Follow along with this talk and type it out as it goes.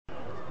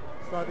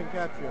Starting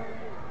capture.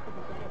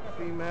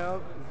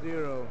 Female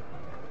 0.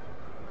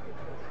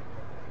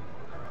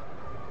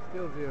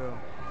 Still 0.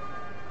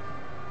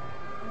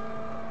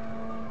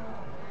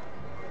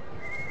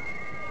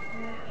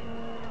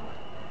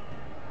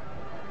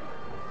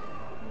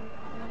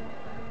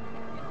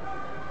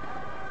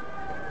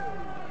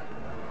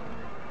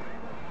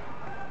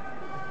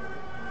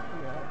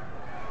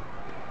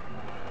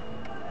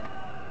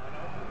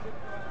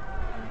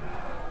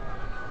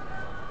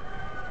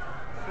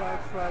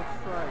 Strike, strike,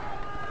 strike.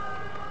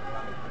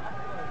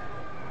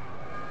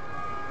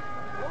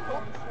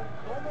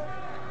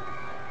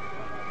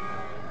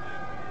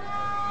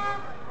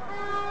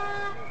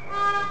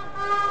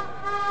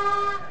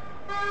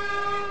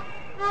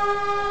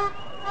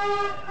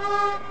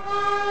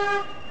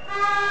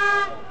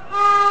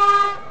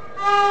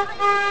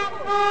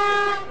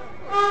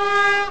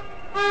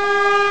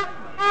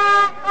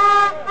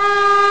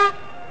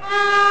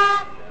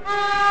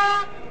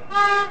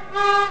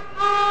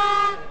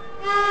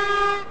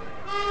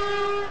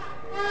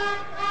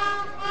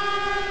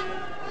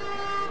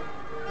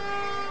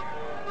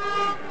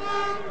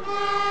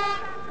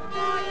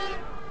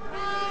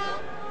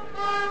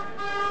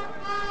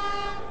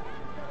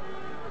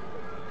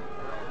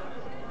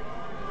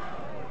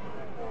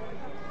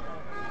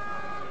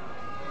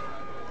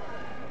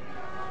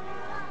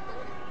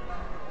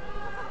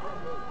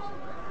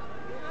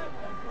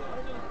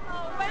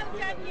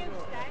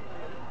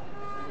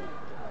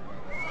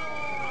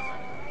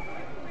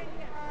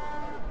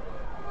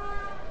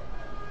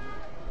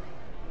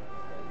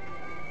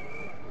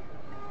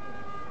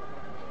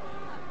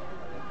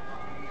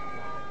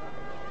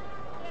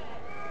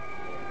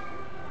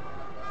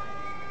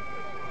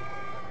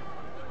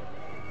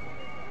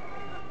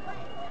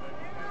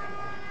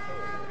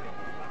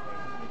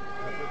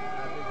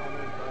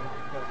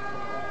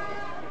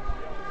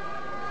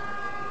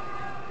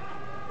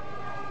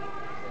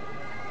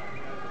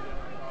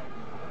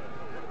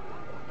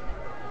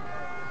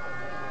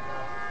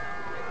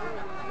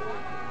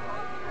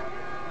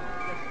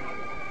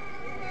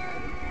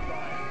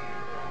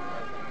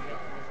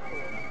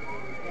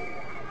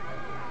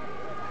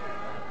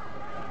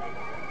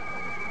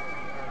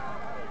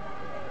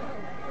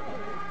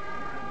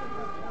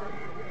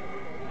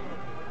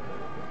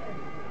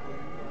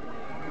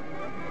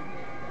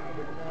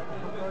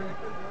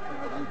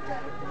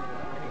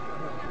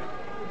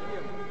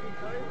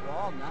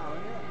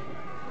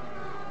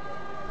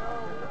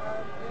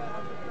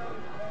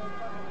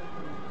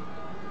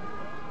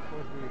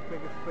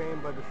 Biggest frame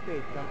by the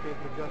state, campaign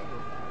for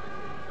justice.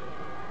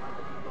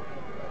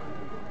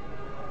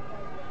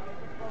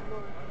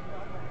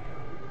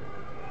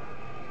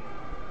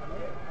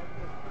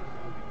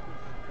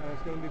 And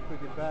it's going to be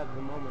pretty bad at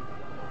the moment.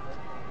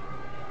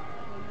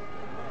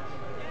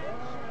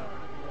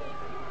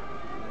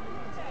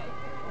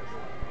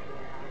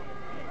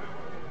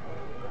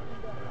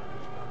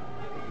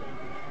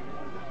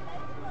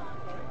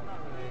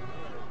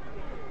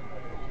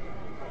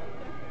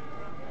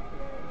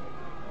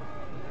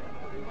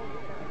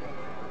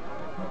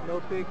 No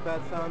peak,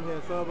 bad sound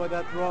here. Sorry about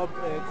that, Rob.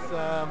 It's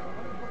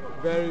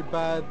very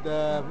bad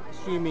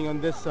streaming on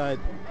this side.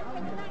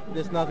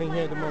 There's nothing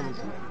here at the moment.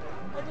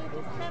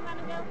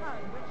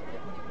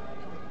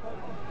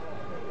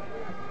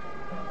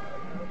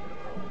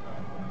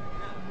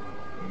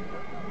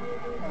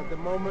 At the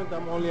moment,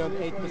 I'm only on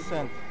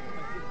 8%.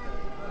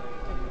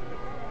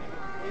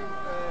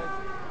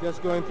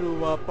 Just going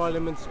through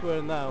Parliament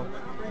Square now.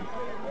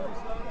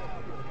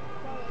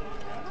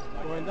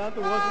 Going down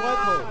towards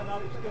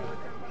Whitehall.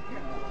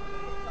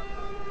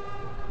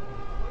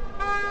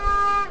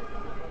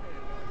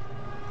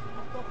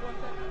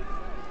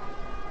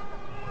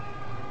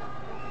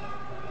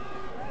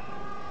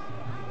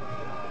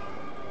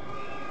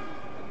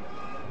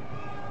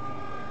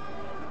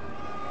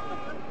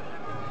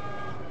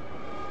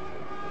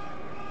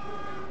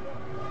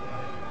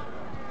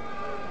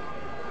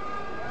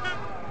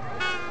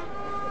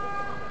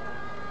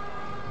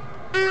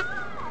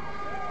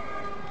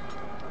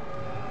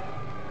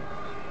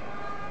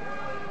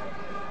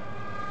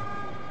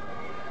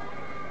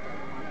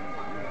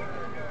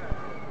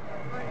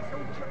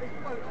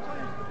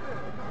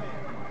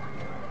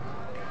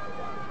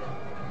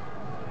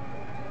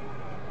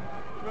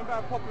 Remember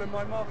how popular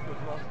my mask was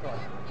last time?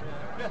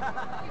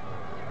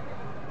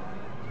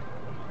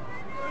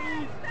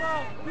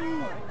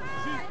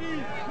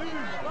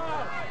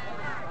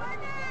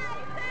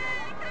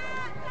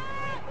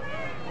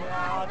 Yeah,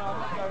 I know, I'm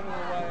not going all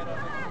the way, I don't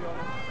think, to be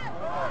honest.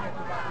 I'm not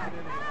back to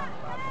the beginning.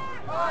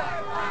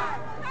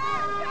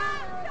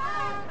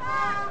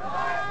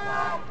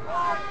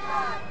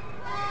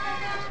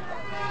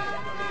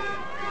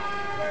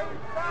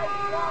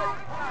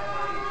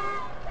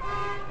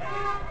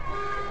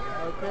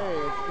 Okay,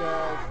 it's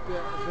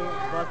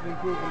vastly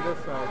improved on this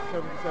side,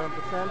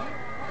 77%,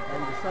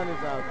 and the sun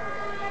is out.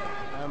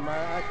 I'm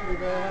actually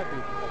very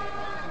happy.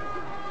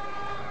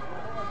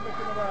 I was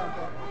looking around,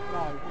 but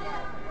no.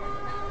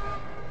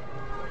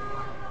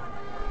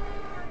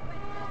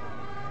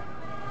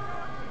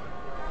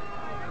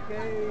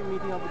 Okay,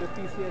 meeting up with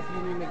the PCS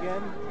union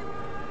again.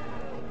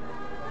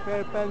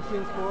 Fair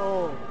pensions for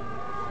all.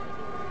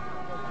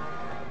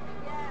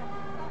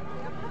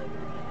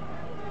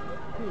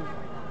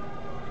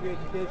 Free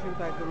education,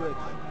 tax the rich.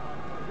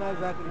 It's not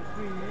exactly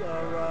free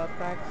or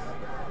tax.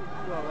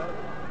 Well,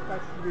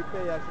 tax we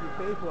pay actually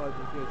pay for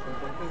education,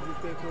 but things we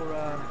pay for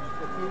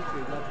the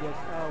future, not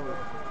just ours.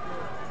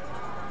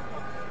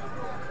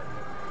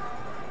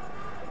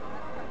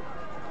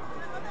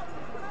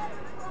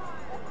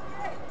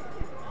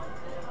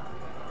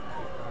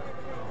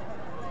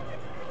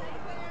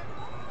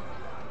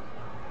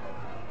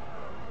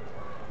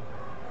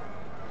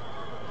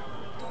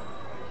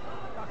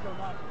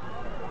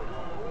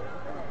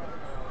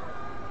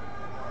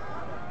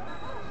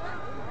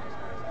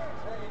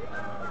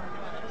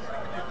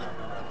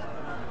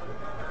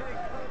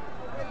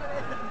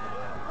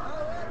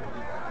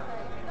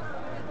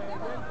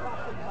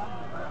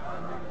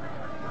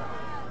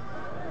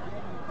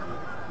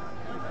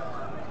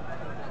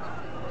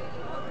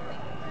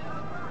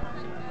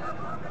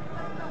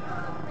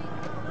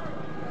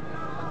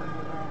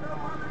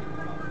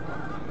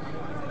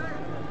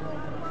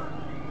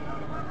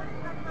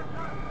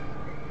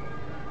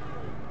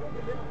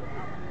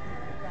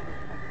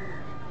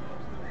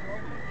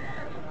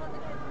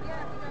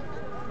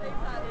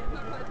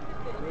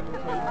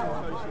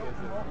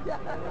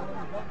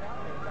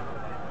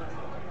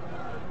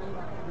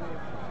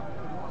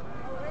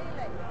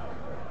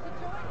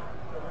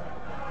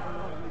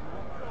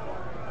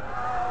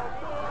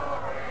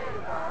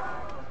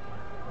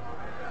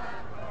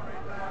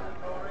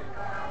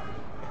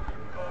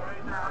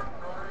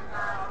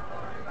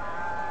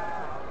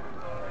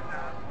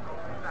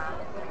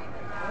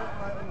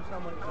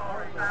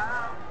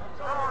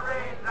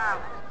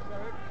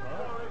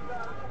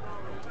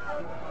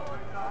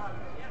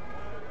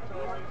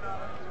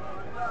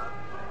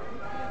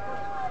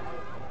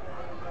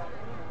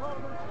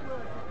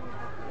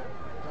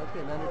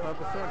 Okay, 95%.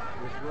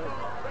 That's good.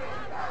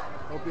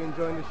 Hope you're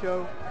enjoying the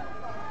show.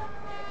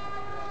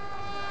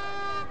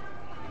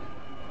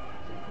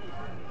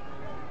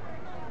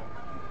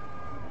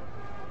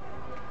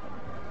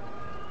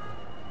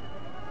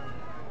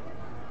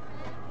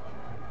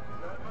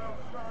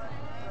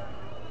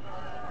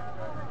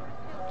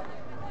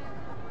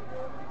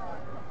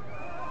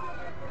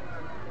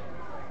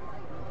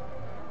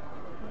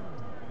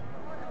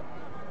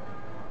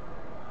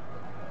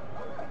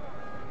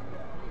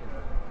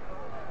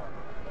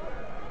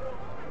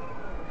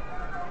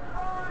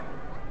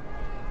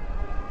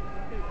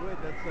 Okay, great.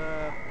 That's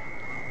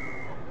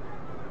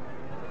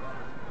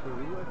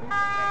Peru, I think.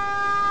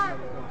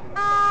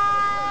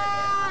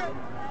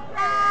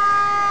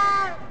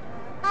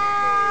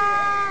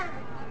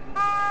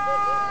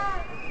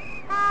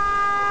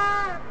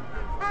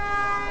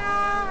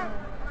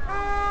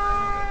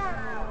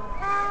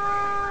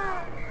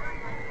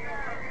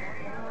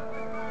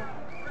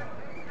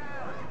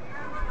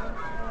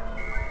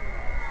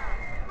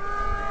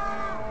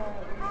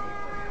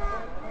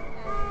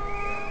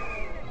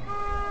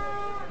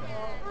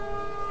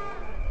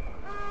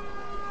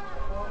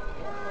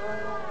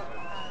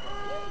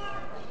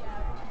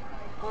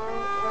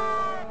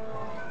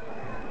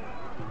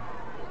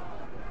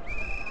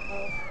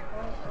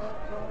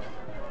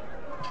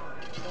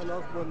 Don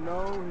Osborne, no,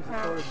 he's a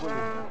Tory bully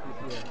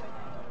this year.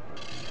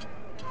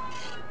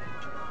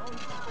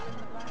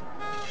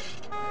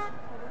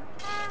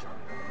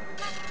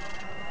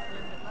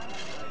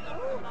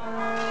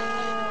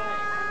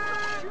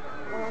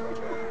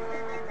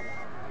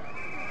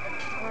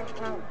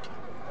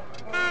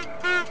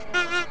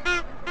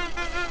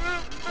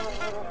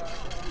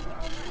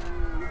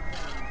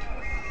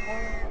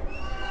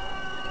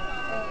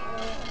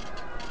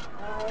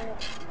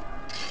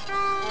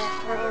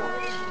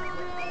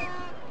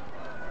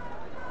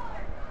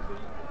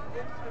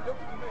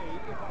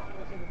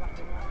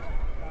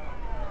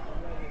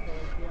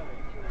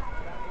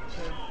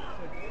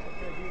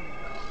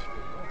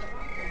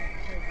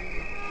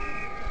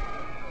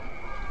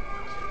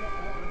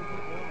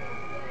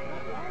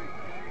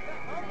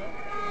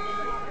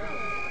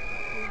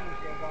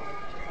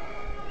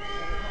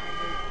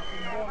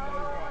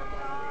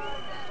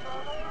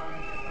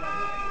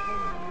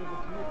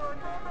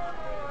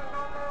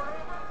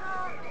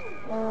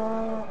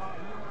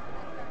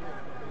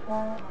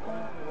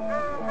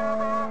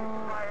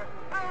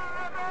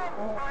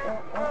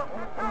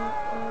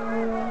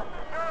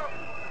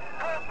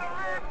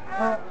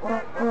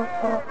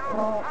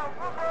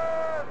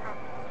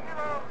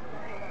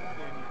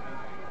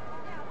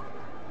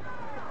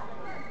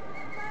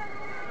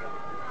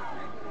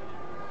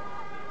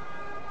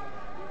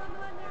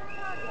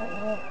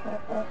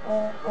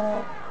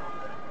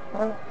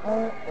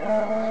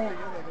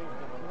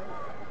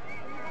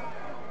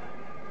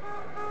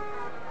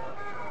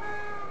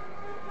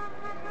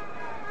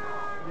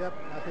 Yep,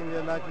 I think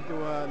they're likely to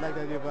like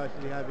the idea of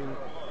actually having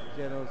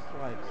general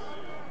strikes.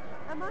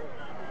 Am I?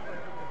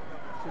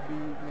 Should be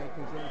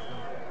making sense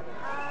now.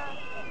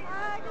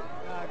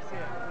 I see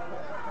it.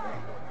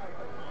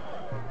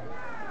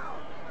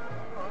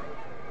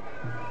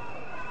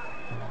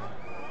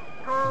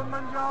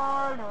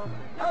 join us.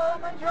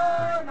 Come and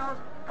join us.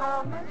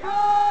 Come and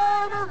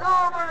join us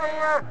over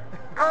here.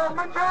 Come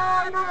and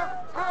join us.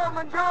 Come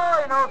and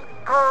join us.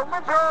 Come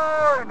and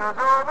join us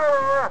over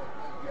here.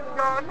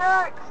 You're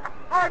next,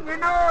 and you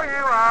know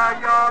you are.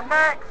 You're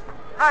next,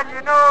 and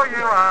you know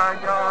you are.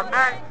 You're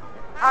next,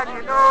 and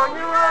you know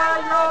you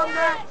are. You're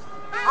next,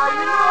 and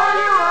you know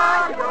you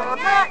are. You're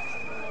next,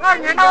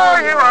 and you know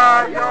you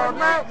are. You're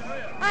next,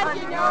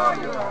 and you know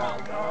you are.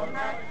 You're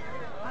next.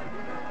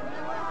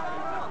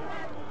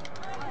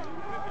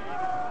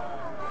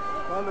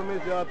 Problem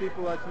is there are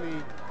people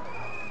actually,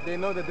 they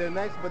know that they're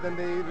next, but then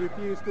they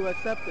refuse to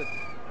accept it.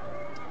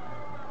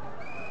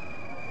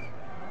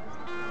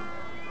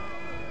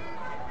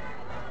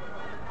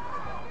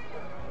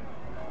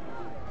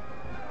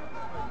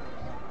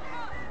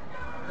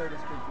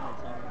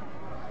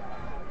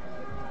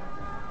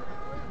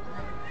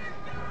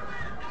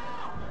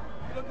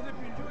 Look as if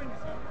you're enjoying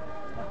yourself.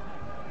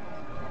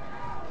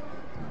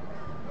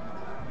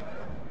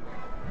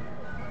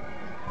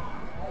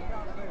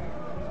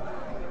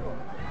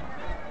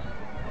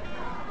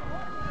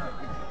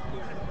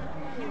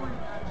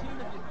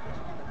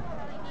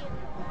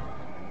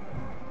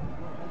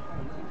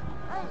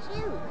 That's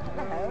you.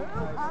 Hello,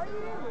 how are you?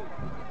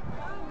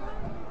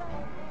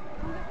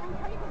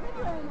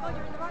 Oh,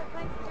 you're in the right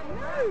place.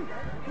 No.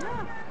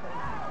 Yeah.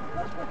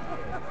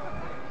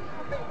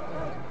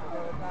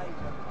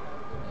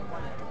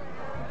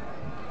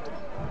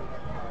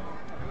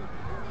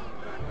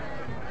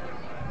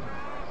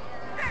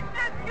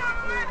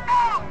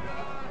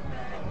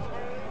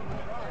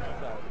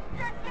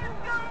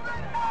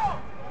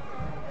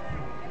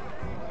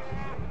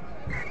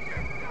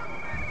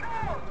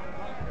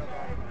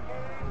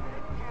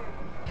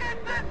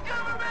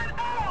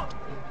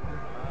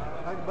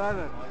 Like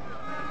banner.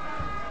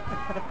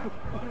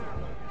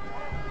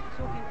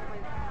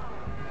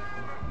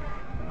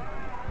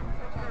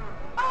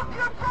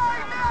 Occupy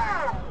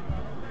now!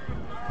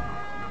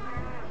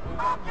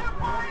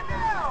 Occupy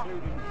now!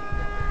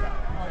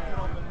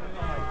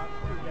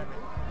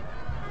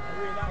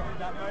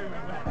 That moment.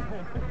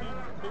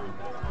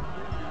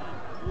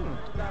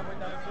 Dad went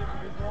down to sleep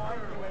with his wife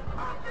and went,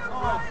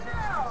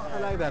 I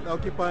like that.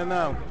 Occupy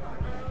now.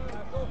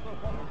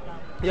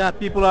 Yeah,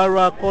 people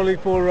are calling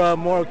for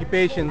more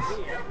occupations.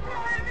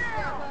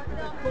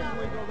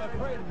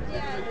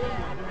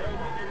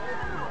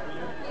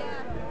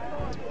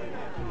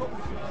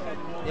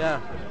 Yeah,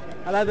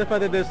 I like the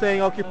fact that they're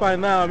saying Occupy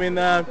now. I mean,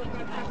 I'm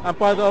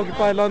part of the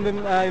Occupy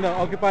London,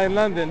 Occupy in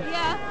London.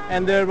 Yeah.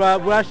 And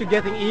we're actually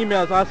getting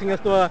emails asking us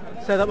to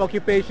set up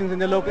occupations in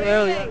the local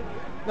area.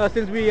 Now,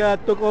 since we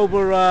took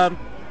over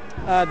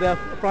the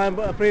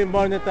Freedom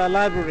Barnet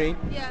Library,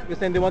 Yeah. they're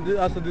saying they want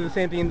us to do the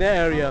same thing in their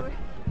area.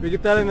 We're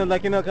telling them,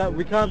 like, we can't,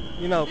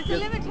 There's a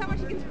limit to how much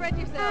you can spread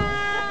yourself.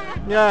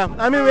 yeah,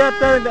 I mean, we are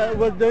telling that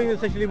we're doing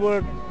this actually,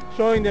 we're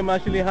showing them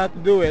actually how to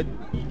do it.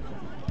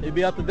 It'd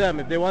be up to them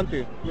if they want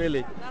to,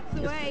 really. That's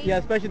the way. Yeah,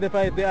 especially the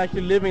fact that they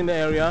actually live in the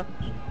area.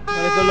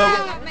 And it's a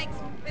local, That makes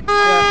it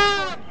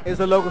it's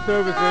a local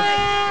services.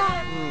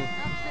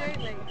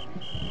 Absolutely.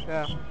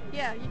 Yeah.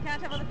 Yeah, you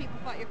can't have other people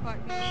fight your fight.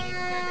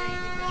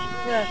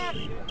 Yeah.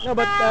 No,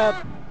 but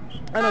I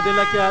know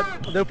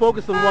they're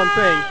focused on one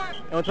thing,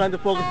 and we're trying to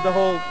focus the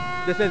whole.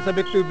 They said it's a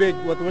bit too big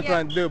what we're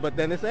trying to do, but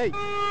then it's hey,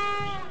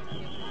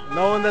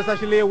 no one that's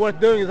actually worth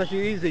doing is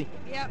actually easy.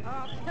 Yeah.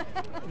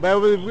 But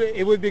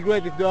it would be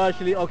great if there are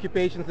actually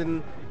occupations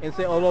in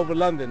say all over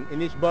London,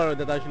 in each borough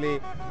that actually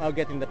are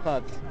getting the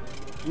cuts.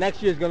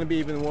 Next year is going to be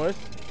even worse.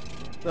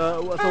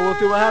 So we'll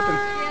see what happens.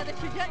 Yeah, the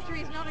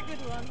trajectory is not a good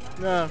one.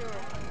 Yeah, For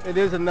sure. it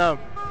isn't now.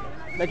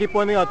 I keep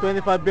pointing out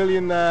 25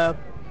 billion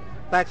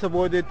tax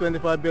awarded,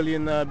 25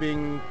 billion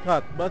being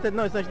cut. But I said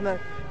no, it's actually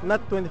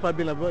not 25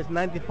 billion, it's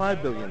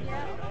 95 billion.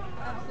 Yeah,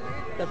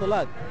 absolutely. That's a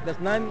lot. That's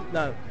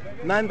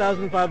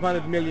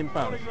 9,500 million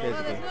pounds, Well,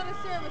 basically. there's not a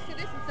service that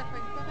isn't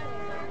suffering from it.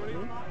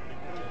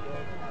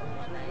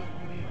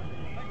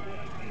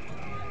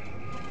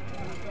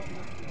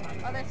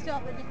 Oh, they're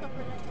stopping just for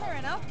fair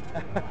enough.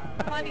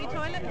 Finding a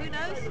toilet, who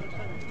knows?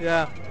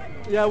 Yeah.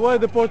 Yeah, where are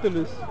the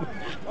portaloos?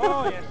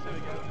 oh yes, there we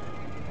go.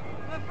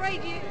 I'm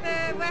afraid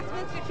the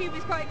Westminster Tube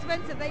is quite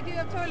expensive. They do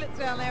have toilets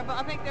down there, but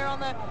I think they're on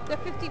the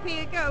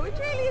 50p a go, which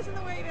really isn't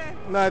the way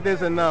to... No, it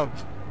isn't, no.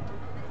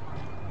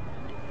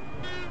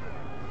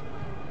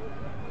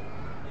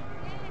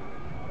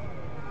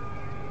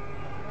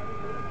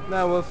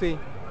 Now we'll see.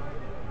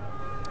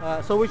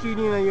 So which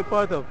union are you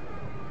part of?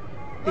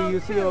 Well,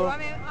 TUC two. or? I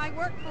mean, I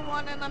work for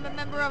one and I'm a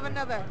member of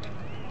another.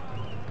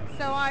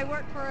 So I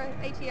work for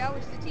ATL,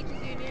 which is a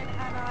teachers union,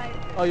 and I...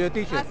 Oh, you're a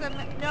teacher?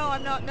 No,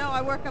 I'm not. No,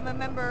 I'm a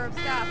member of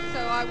staff, so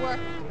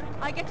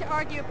I get to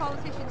argue with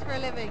politicians for a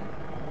living.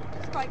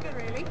 It's quite good,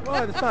 really.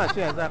 Well, it's nice,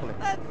 yeah, exactly.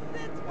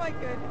 That's quite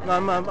good. No,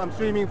 I'm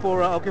streaming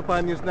for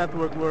Occupy News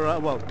Network,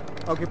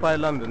 Occupy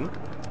London,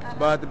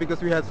 but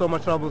because we had so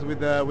much troubles with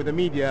the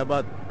media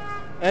about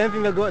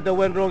anything that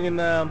went wrong in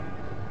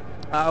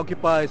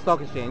Occupy Stock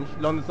Exchange,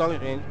 London Stock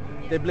Exchange,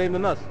 they blamed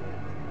on us.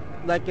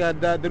 Like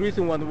the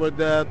recent one where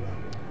the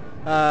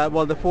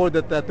four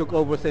that took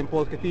over St.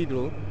 Paul's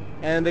Cathedral,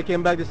 and they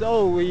came back. They said,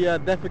 "Oh, we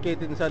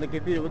defecated inside the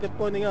cathedral." We kept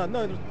pointing out,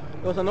 no,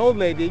 it was an old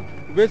lady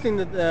visiting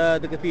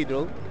the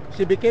cathedral.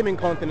 She became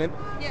incontinent.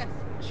 Yes.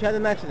 She had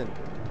an accident,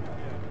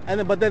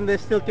 and but then they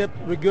still kept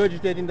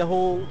regurgitating the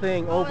whole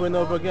thing over and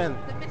over again.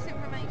 The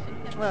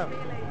misinformation kept Well,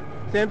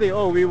 really. same thing.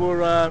 Oh, we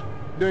were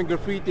doing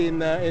graffiti on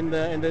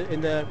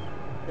the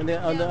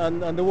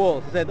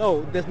walls. They said,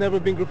 "Oh, there's never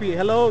been graffiti."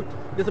 Hello,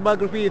 there's about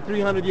graffiti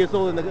 300 years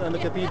old in the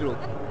cathedral.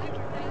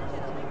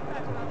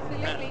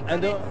 Absolutely.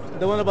 And but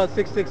the one about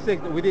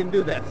 666, we didn't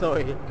do that.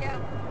 Sorry, yeah.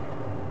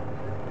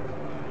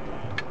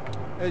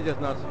 it's just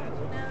nuts. No,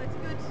 it's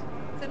good.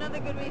 It's another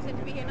good reason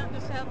to be here, not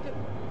just to help it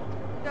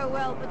go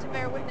well, but to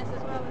bear witness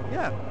as well.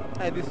 Yeah,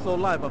 hey, this is so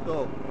live after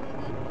all.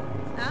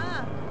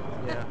 Ah.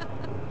 Yeah.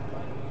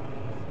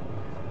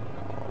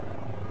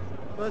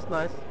 Well, it's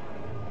nice.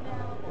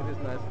 It is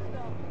nice.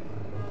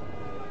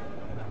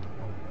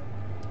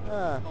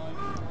 So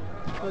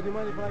do you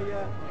mind if I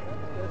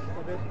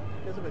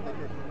just a bit, thank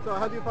you. So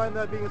how do you find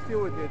being a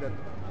steward here then?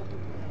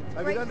 Have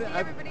you Great done to it? see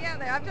everybody out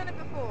there. I've done it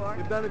before.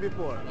 You've done it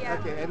before? Yeah.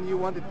 Okay, and you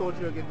want it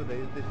torture again this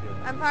year?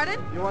 Pardon?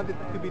 You want it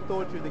to be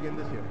tortured again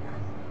this year?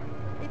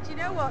 You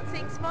know what?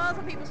 Seeing smiles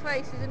on people's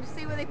faces and to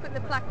see where they put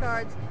the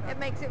placards, it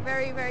makes it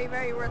very, very,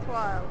 very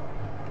worthwhile.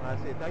 I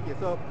see, thank you.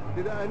 So,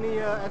 did any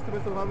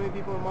estimates of how many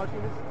people are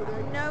marching this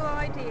today? No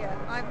idea.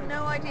 I've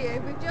no idea.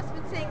 We've just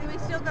been seeing that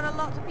we've still got a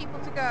lot of people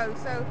to go,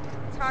 so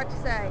it's hard to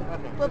say.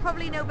 Okay. We'll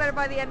probably know better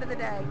by the end of the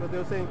day. So they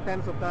were saying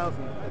tens of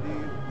thousands.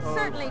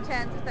 Certainly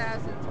tens of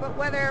thousands, but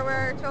whether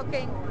we're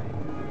talking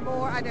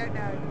more, I don't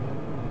know.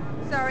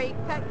 Sorry,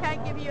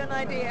 can't give you an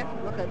idea.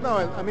 Okay,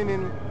 no, I mean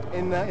in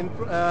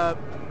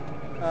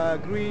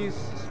Greece,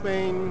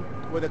 Spain,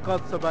 where the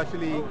cuts have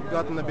actually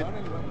gotten a bit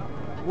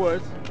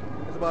worse,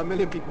 there's about 1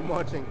 million people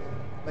marching.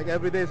 Like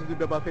every day seems to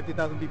be about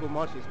 50,000 people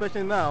marching.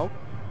 Especially now,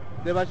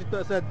 they've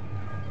actually said,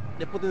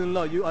 they put it in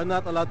law, you are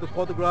not allowed to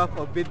photograph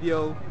or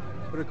video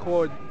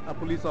record a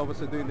police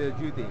officer doing their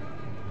duty.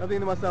 I'm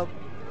thinking to myself,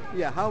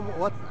 yeah,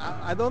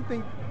 I don't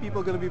think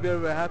people are going to be very,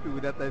 very happy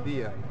with that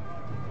idea.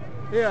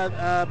 Here,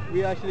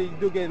 we actually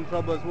do get in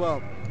trouble as well,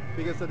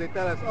 because they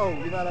tell us, oh,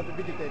 you're not allowed to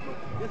videotape it.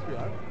 Yes, we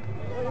are.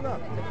 No, you're not.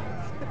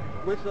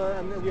 Which,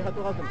 and we have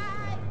to ask them,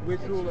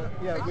 which rule,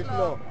 which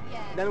law.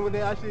 Yeah. Then when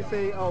they actually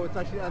say, oh, it's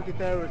actually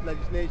anti-terrorist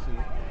legislation,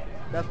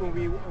 that's when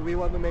we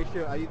want to make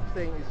sure, are you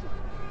saying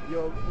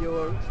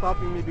you're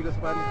stopping me because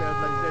of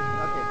anti-terrorist legislation?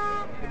 Okay.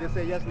 If they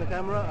say yes in the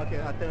camera, okay,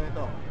 I'll turn it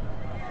off.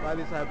 But at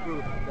least I have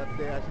proof that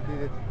they actually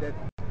did it, that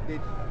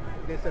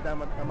they said I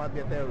might be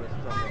a terrorist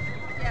or something.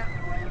 Yeah.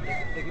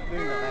 They keep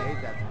doing that. I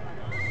hate that.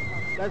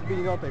 That's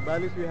being naughty, but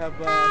at least we have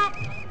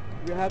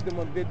them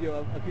on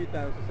video a few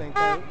times saying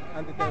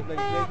anti-terrorist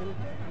legislation.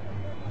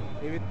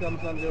 If it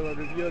comes under a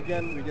review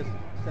again, we just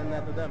send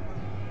that to them.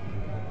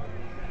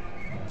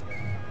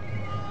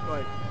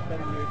 Right,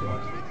 spending way too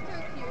much. Good to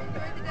talk to you.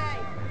 Enjoy the day.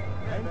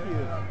 Thank you.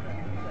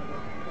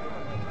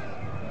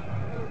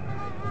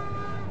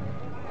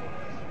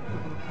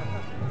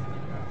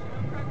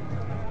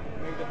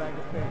 Make the bank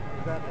of pay.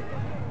 Exactly.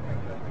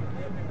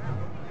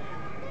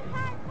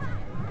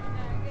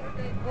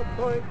 Oh,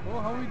 sorry. Oh,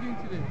 how are we doing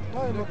today?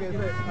 No, I'm okay.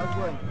 Sorry. How's it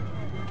going?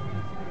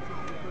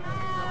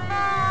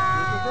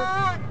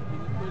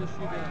 Where is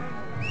she then?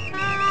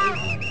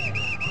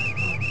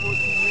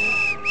 14 years.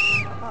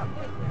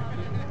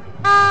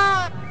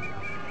 I'll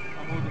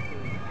hold it for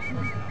you.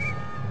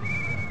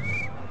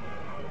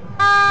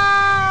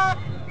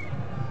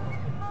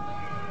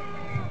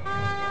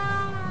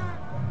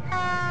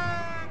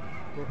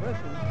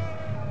 Profession?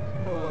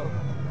 Oh, well.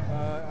 I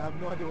have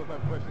no idea what my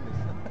profession is.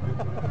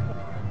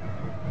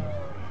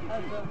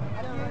 Have you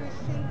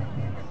seen,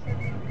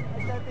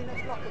 has there been a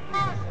block of you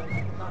in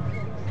the month?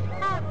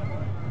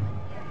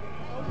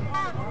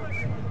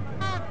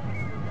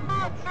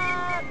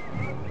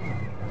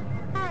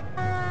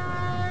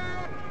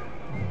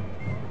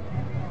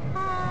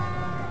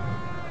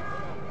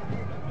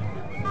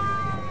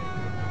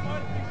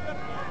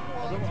 I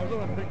was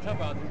almost picked up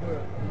out of the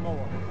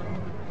mower.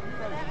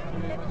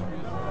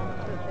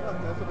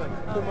 That's okay.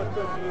 Too much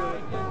to you.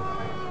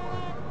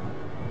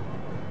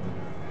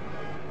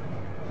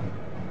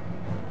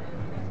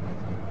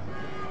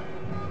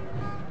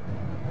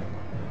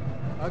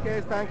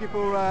 Okay, thank you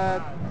for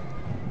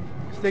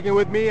sticking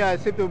with me. I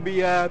seem to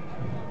be, I'm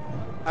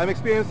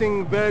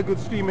experiencing very good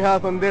stream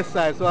health on this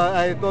side, so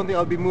I don't think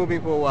I'll be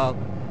moving for a while.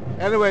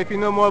 Anyway, if you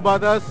know more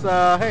about us,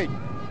 hey,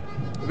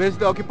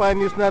 visit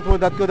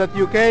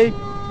occupynewsnetwork.co.uk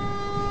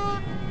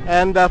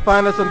and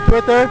find us on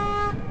Twitter,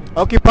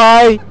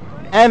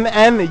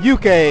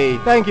 OccupyNNUK.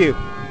 Thank you.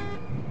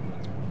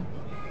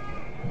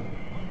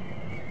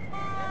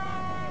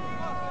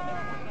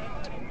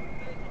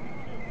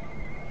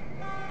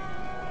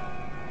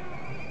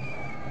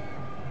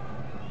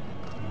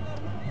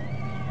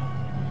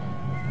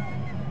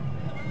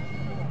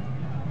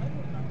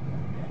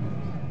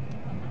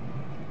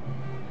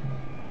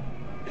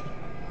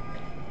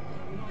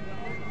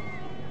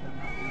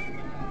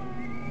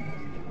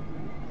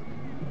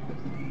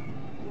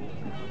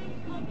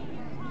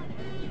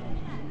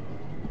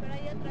 Pero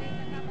hay otra ahí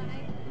en la cámara.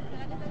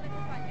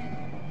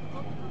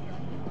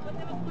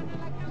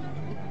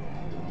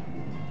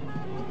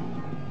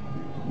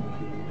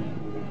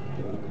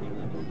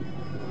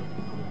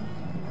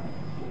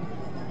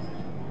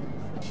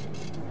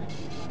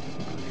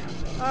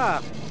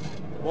 Ah,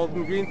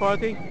 Bolton Green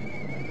Party.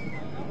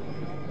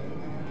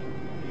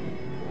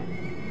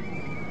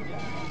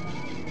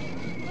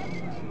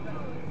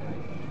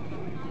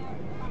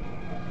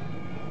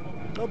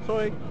 Oh,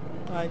 sorry.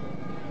 Hi.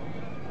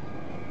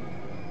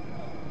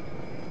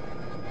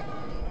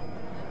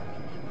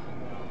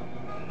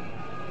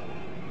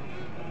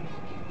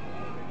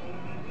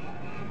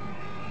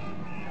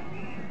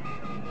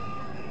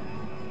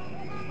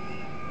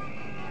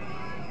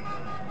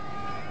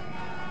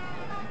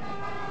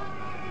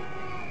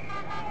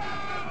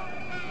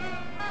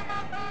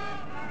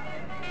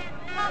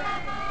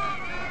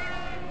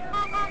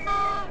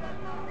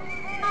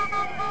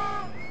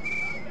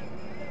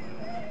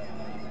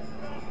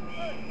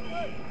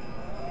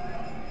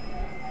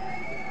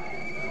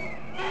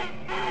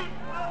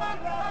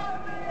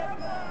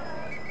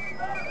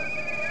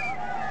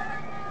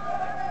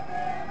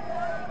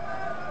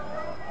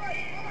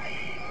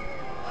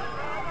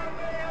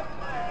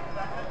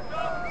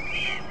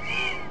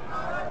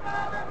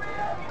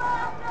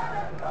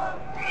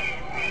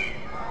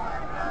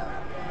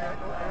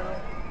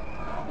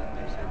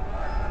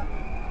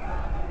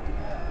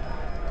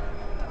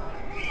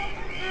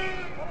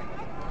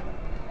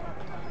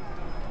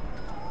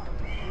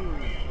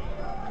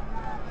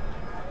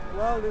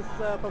 Well, this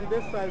from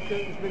this side,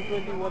 it's been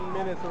 21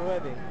 minutes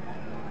already.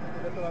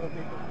 That's a lot of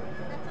people.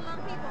 That's a lot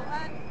of people. A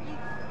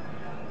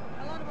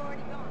lot have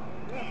already gone.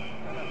 Yeah,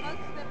 I know.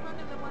 Most the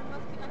front of the one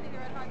must be, I think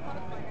they're at Hyde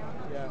Park by now.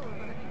 I'm not Yeah. sure,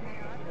 but I think they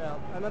are.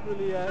 Yeah, I'm not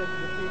really into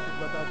the speeches,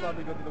 but I'll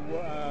probably go to the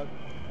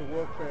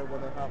work fair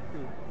when I have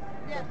to.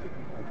 Yeah. That should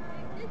be fun.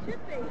 It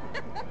should be.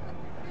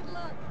 Good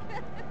luck.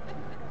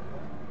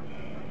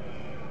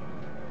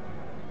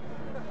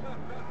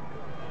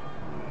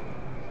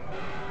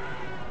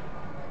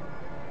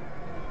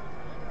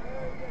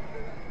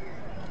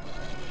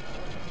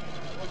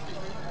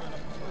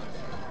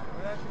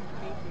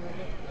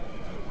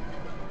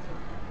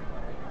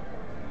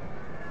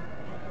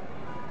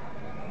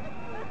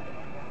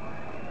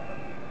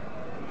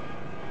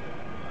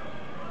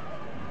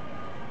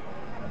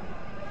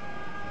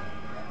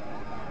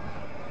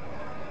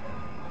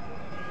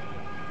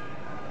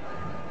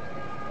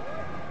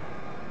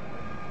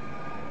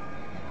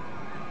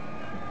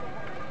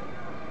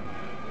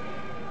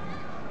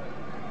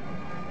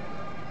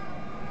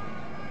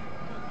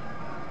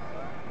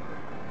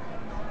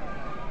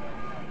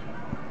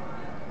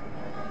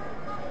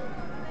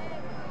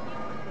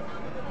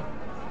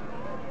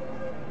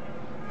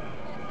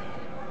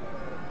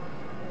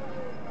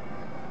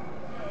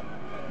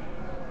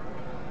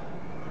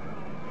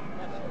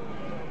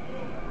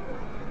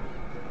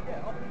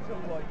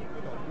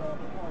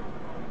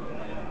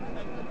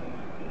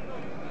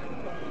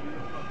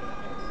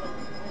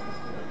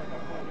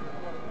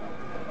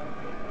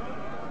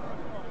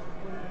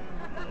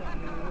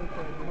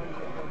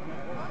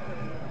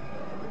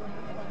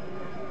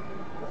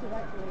 This is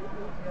actually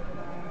easier than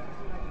I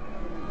anticipated.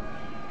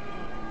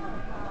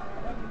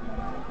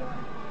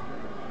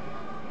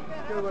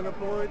 Still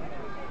unemployed,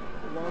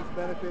 wants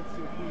benefits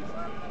increased.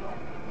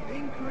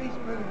 Increased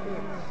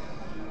benefits.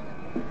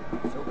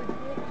 So we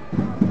walked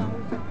past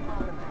those at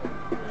Parliament.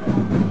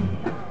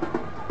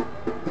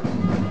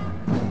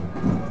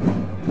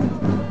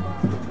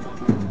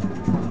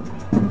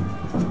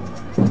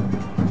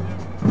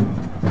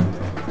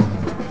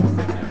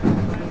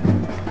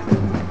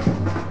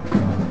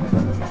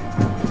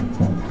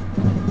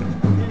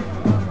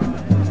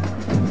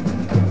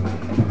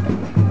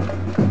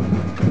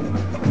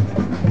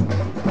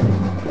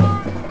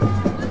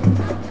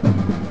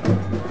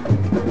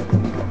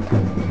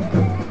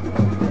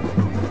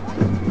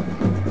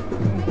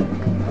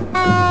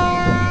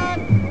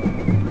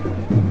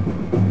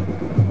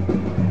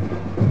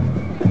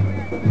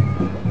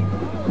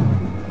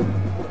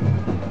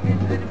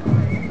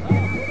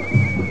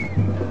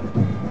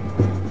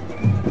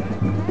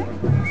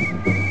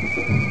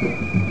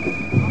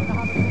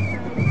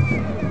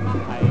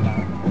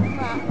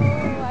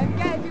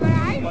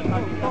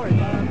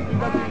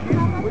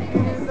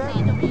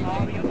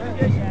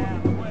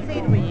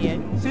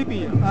 CP,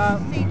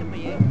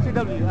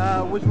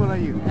 CW, which one are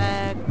you?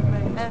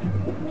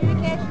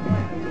 Communication.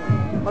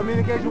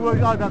 Communication work,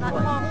 oh, that's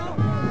one.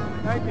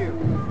 Thank you.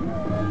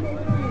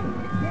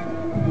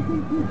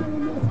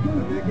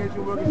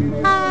 Communication workers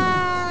union.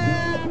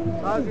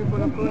 Housing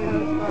for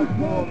employers.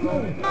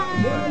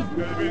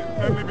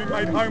 Family being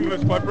made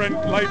homeless by Brent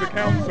Labour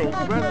Council.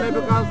 Brent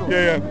Labour Council.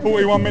 Yeah, yeah,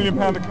 £41 million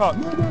of cuts.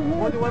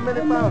 £41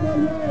 million.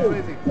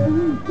 Crazy.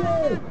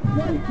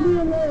 Quite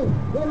clearly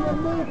that we're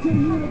marching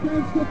here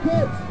against the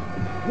cuts.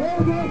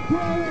 Labour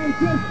crying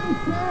just the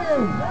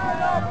same.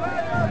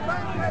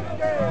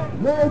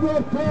 Labour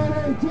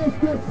crying just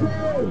the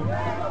same.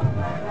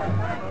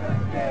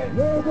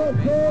 Labour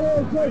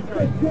crying just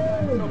the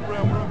same.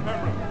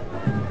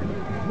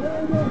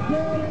 Labour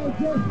crying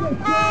just the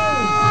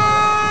same.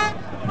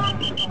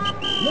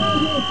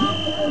 Labour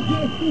crying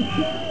just the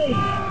same.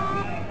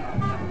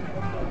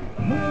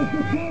 Now it's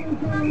the Tory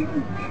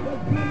government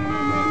that's coming in the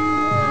meeting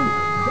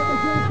that is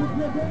going to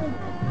prevent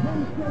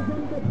Youngsters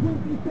under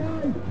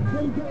 25,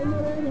 they're getting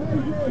their own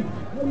houses,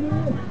 and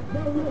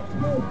they're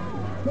Richmond.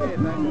 So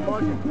play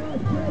your big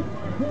class kids,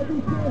 they'll be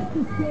forced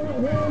to stay at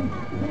home,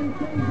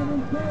 sometimes in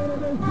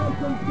intolerable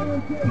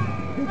circumstances,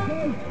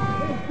 because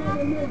they've got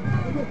to live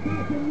in the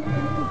fucking year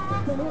night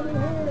to have a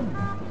home.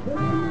 The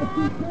Irish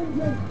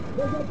contingent,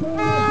 there's a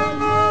bonus on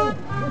there,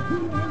 a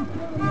Keelan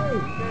family,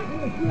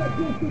 and it's not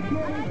just a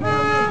Keelan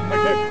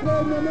family, it's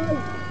thrown them out,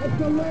 it's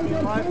the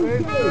Labour Council,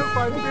 it's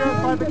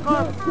the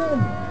Jackson,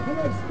 and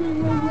it's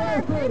Stephen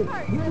Walker,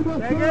 Labour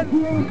Party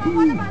MP,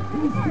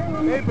 he's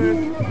telling us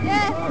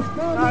here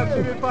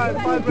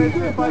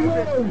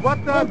what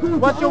the class family.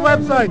 What's your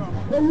website?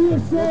 The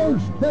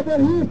research that they're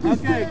here to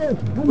stay.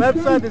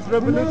 Website is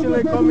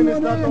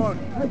revolutionarycommunist.org.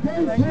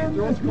 Thank you. Do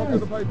you want to come to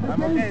the pipe?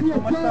 I'm okay, so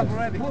much stuff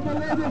already. Of the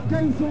Labour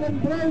Council in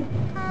Brown,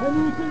 and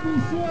you can be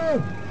sure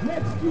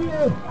next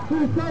year,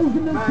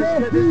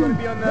 2013, this will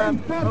be on the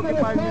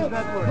Occupy News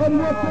Network. on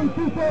what the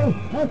people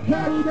have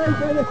carried out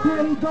by the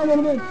Tory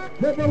government,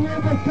 that the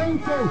Labour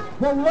Council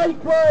will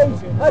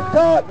likewise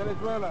attack.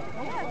 Venezuela.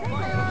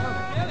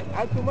 I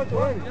have too much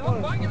already.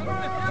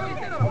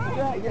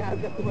 Yeah,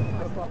 I've got too much in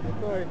my pocket.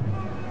 Sorry.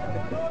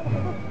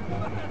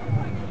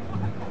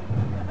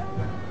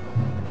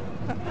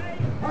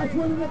 That's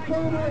one of the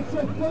comrades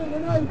are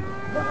pointing out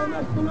that I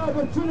missed an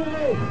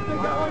opportunity to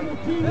get on the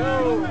TV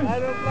news.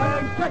 And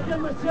I'm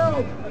kicking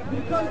myself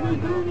because we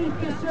do need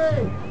to say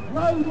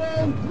loudly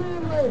and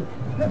clearly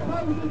the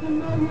thousands and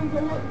millions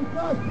of working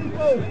class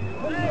people in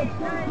this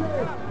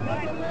country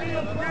that the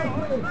Labour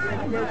Party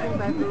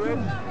Thank you,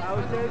 Rich. I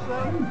would say so.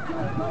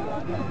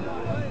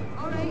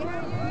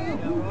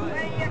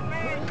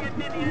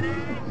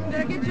 Did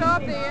a good job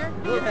there.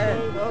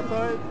 Yeah, oh,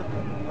 sorry.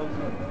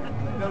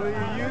 WU?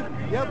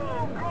 Yep.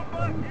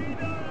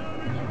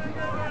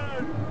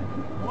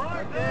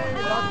 Okay,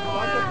 lots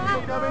of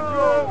people coming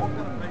through.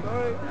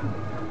 Sorry.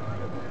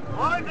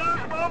 Why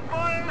don't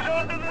bonfires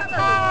under the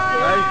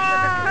tide?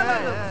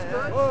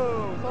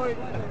 Oh, sorry.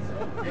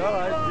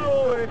 Alright.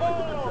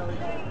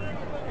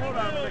 Hold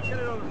on, get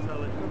it on the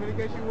cellar.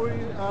 Communication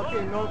worries.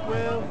 Okay, North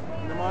Wales,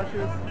 in the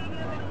marshes,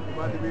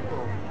 about the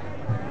people.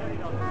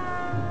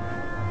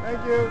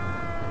 Thank you.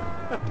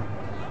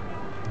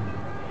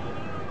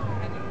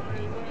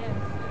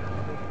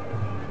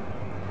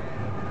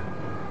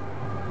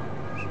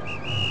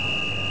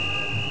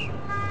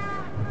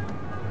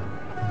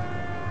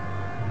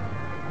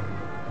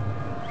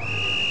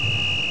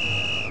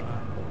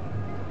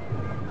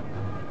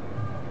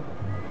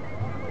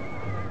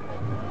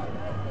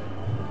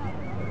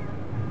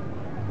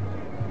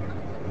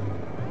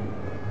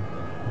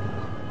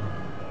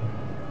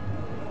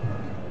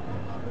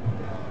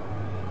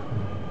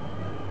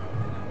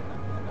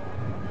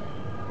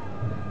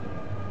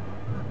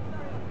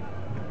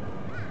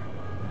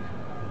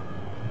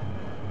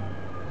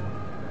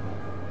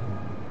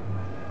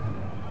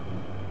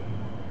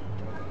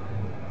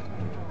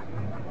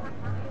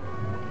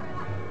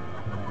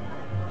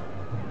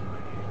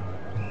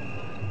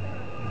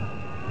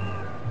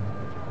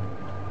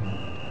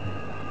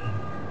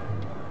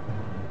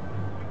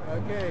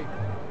 Okay.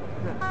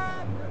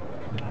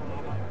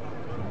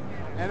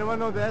 Anyone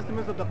know the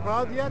estimates of the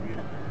crowd yet?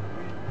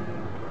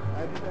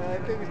 I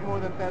think it's more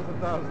than tens of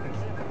thousands.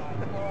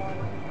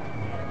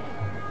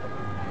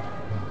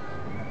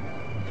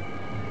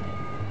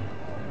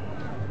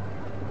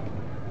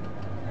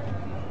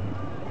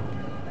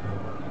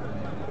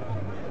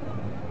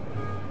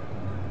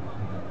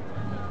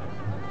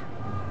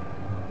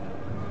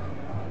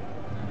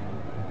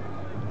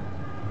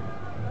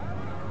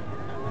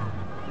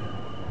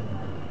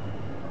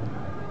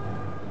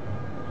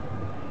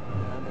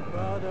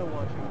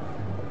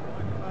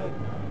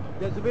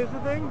 There's a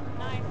visiting?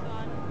 Nice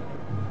one.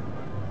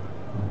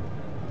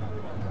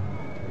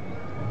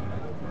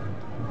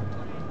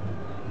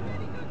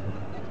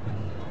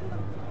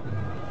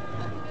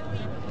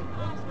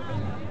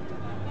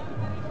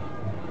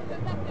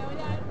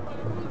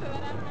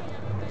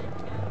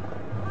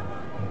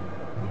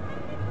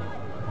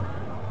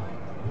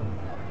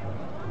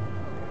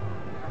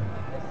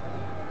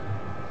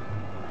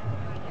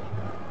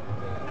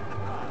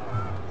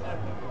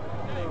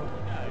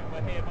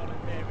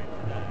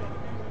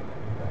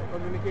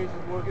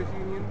 Communications Workers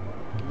Union.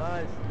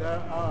 Nice. There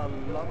are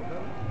a lot of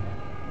them.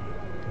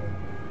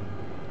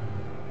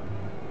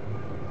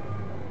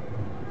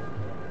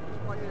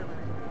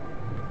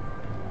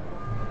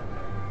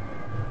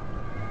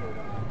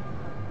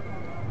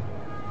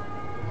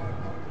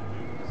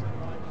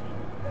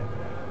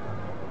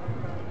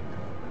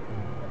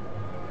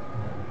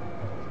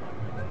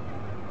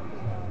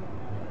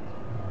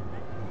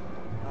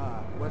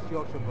 West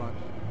Yorkshire branch.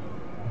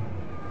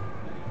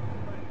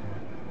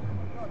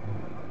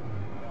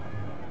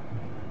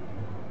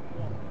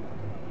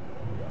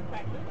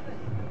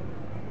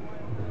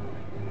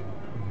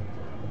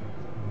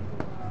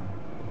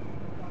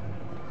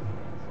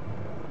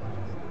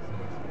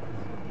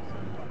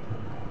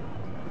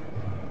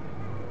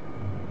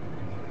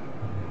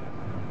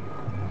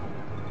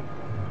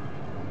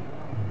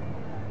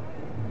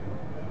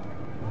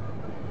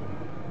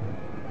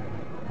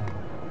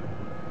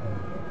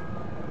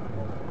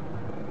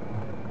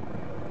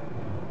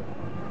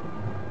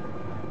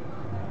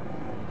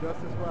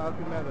 Justice for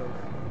Alfie Meadows.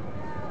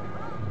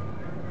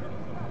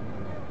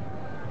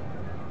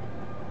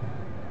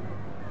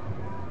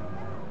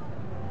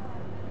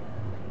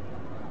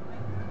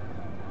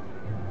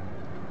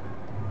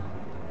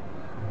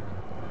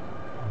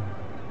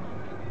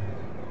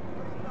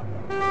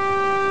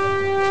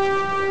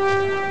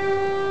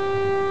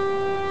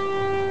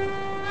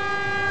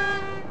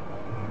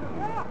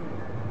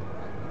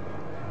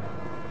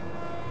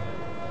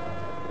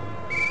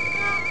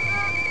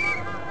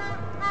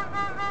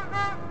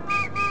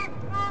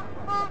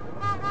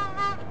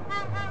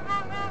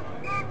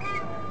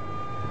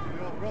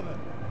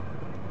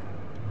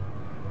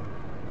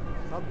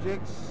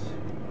 Subjects.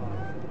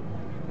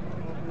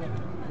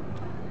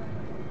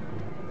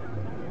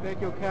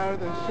 Take your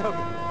carrot and shove it.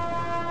 Take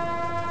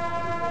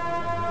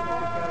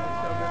your carrot and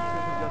shove it.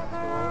 This is justice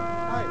for all.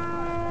 Hi.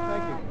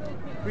 Thank you.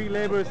 Free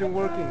labor isn't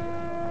working.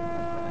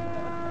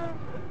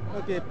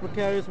 Okay,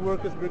 precarious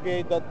workers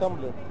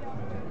brigade.tumblr.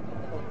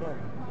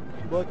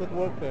 Boycott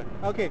workfare.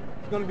 Okay,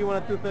 it's going to be one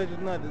of two pages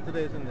tonight.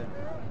 Today, isn't there?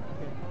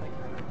 Okay, thank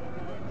you.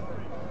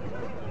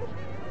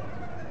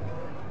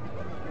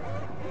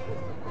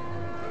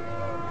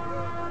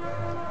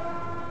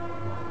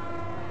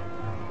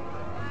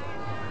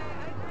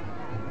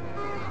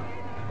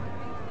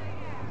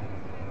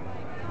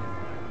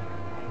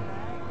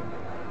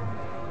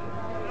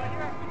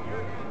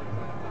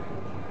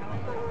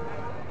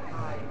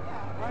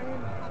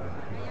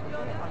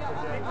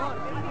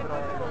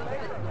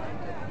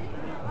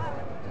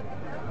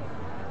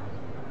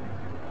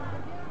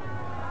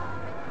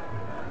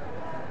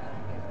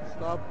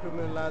 Stop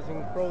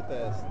criminalizing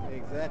protest.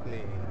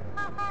 Exactly.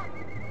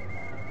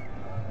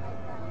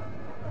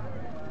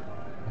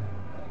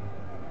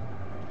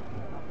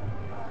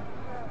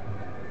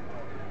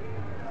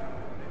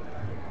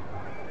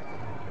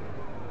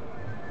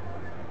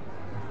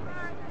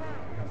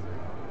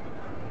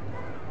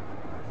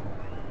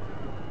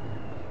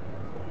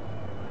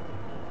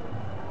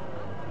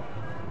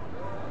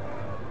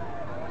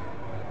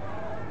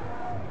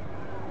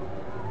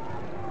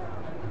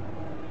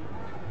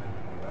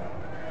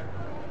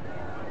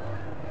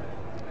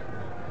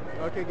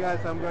 Okay guys,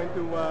 I'm going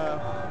to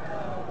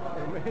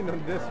remain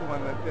on this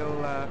one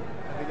until I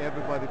think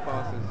everybody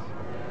passes.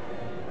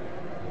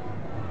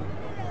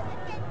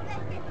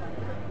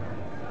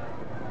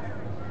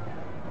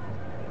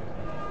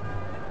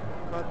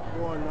 Cut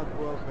war, not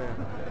welfare.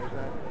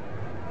 Exactly.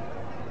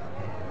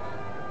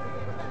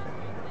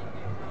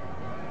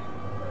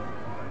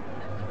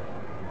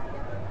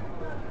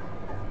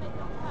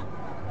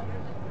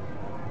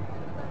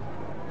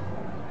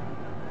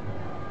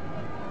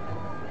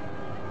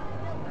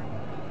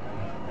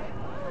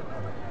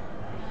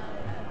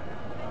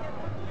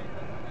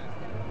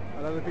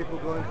 A lot of people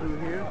going through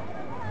here.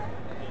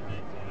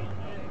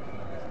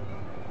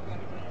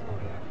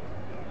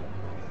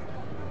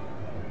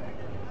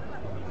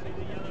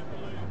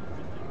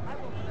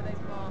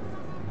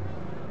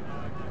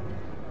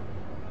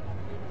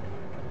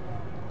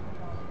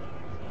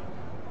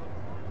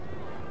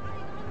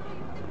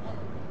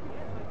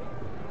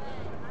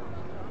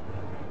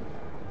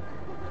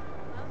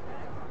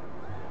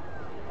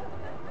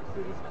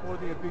 City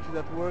supporting a picture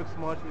that works.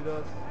 March with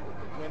us.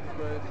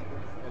 21st,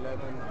 11,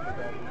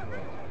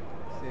 2012.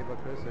 Save our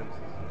care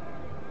services.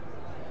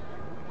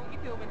 What are you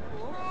filming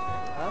for?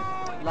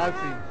 Huh? Live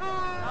stream. Oh,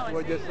 I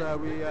We're see. just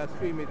we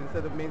stream it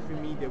instead of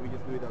mainstream media. We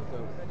just do it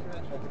ourselves.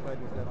 Occupied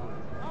News Network.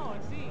 Oh, I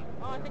see.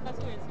 Oh, I think I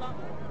saw you in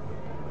Slatwall.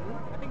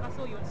 I think I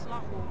saw you in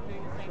Slatwall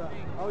doing the same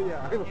thing. Oh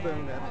yeah, I was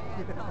doing that. Oh,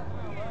 wow.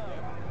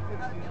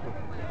 It's useful.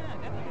 Yeah,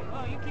 definitely.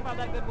 Well, you keep up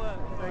that good work.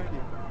 Thank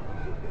you.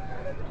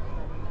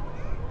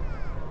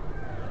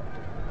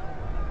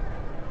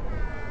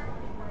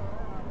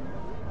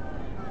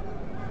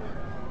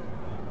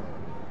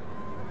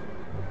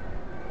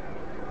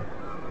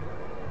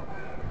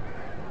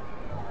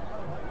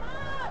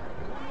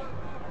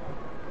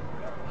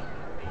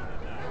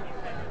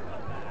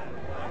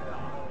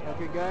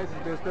 Okay guys,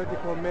 it's been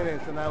 34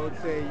 minutes and I would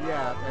say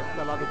yeah,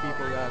 there's a lot of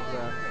people that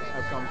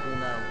have come through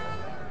now.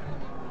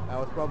 I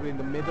was probably in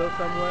the middle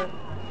somewhere.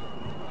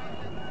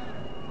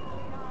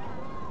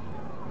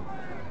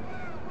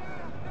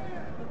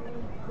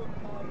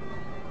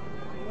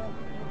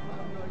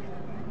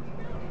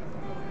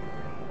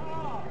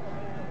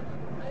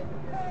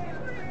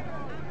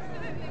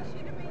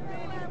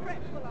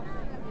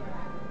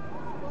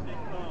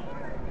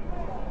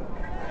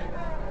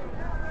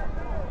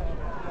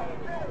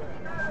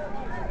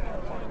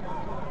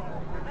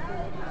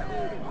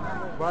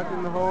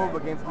 Barton Hove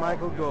against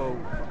Michael Gove.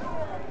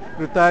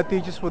 Retired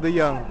teachers for the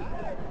young.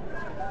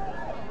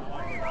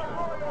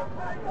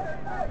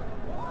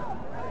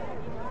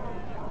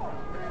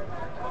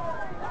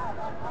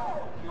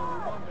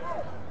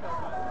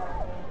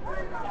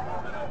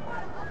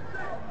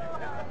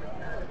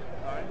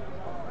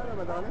 Hello,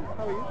 my darling.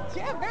 How are you?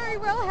 Yeah, very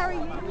well. How are you?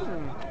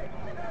 Hmm.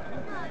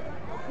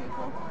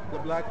 People. The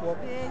Black Walk.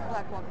 Big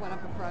black walk went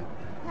up in front.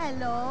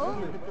 Hello.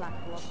 The black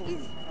one.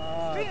 Streaming.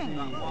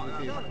 Streaming.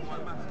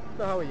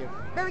 So how are you?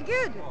 Very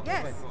good.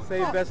 Yes.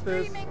 Say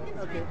investors. Streaming.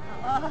 Okay.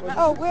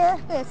 Oh, we're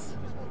this.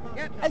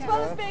 Yep. As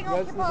well as being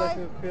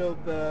occupied. Field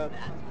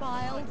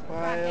Filed.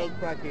 file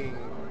tracking.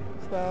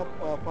 Stop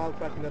file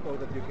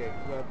tracking.org.uk.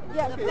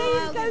 Yeah, okay.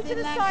 please go to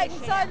the site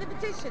and sign the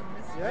petitions.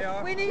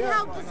 Yeah. We need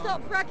help to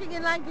stop fracking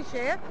in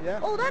Lancashire. Yeah.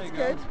 Oh, that's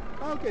good.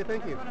 Okay,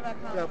 thank you. That's one of our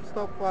Yeah, clients.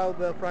 stop file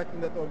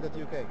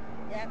fracking.org.uk.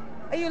 Yeah.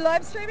 Are you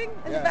live streaming?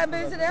 Is it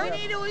bamboozling Yeah. now? We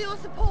need all your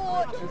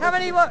support. How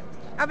many what?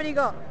 How many you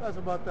got? That's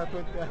about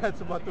 20.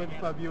 That's about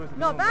 25 viewers. At the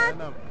Not moment.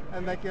 bad. I know.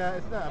 And like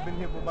I've been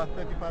here for about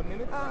 35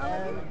 minutes,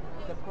 and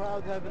the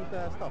crowd haven't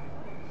stopped.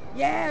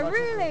 Yeah,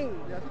 really?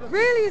 Yeah,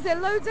 Really? Is there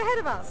loads ahead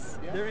of us?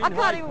 They're in I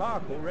can't Hyde even...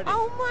 Park already.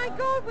 Oh my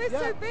God, we're Yeah,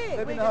 so they've big.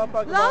 been in Hyde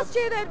Park Last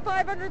year they had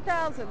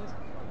 500,000.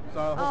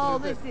 So Oh,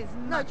 hopefully this is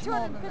much more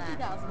than that.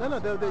 250,000. No,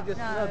 they just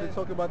No. they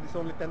talk about this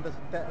only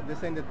they're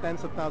saying that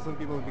tens of thousands of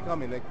people will be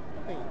coming. Like,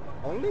 hey,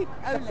 only?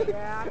 Only.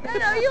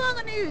 No, you're on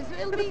the news.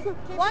 It'll be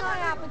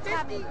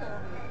 150.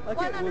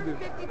 Okay, we'll do.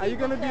 Are you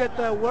going to be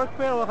at Work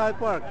Fair or Hyde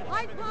Park?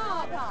 Hyde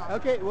Park.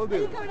 Okay, we'll do. Are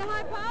you coming to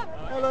Hyde Park?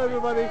 Hello,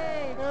 everybody.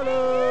 Hey.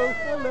 Hello.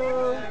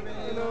 Hello.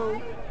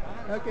 Hello.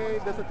 Okay,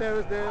 there's a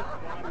terrorist there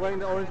wearing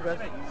the orange vest.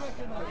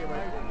 Okay,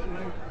 bye.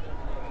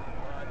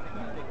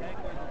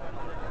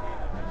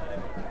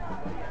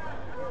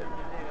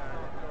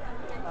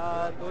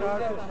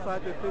 Charter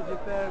Society of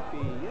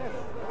Physiotherapy. Yes.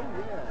 Oh,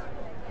 yeah.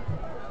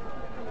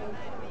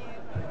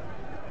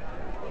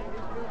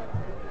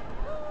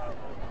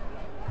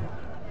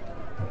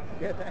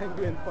 Get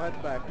angry and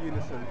fight back,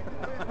 unison.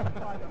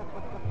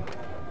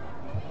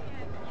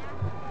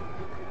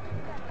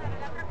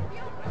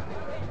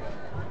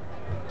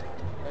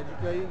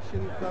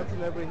 Education cuts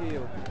never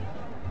heal.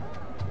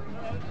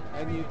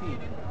 NUT.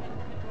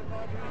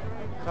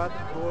 Cut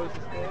boys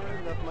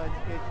hair, not my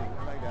education.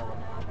 I like that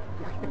one.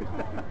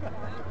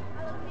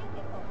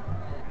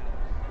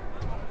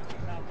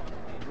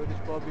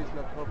 British pub is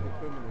not pub for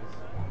criminals.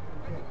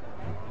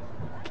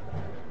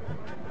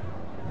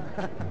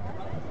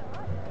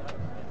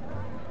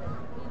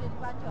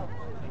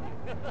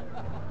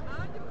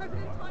 And the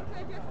President's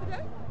timetable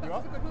yesterday. That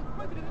was a good one.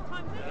 President's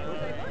timetable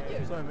yesterday, weren't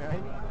you? Sorry, may I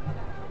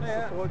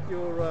support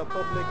your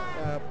public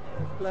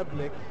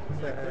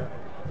sector?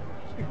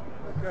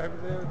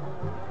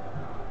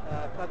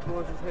 Cut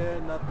Rose's hair,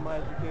 not my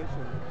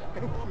education.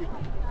 Thank you.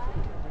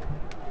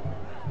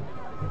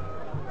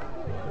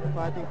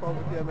 Fighting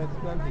poverty amidst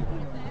plenty.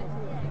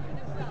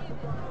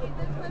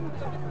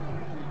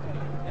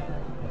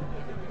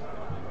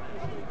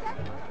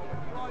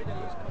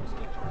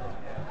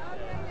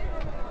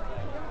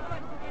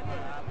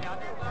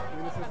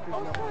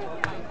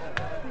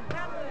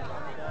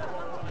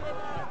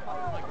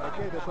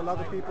 Okay, there's a lot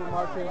of people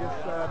marching this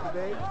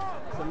today.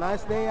 It's a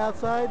nice day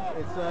outside.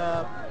 It's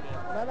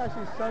not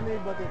actually sunny,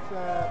 but it's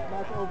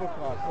not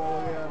overcast. So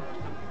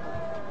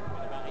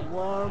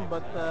warm,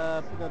 but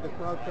you know, the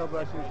cloud cover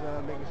actually is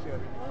making sure.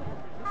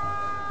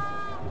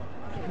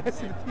 Can I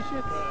see the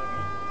t-shirts?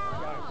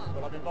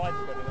 Well, I've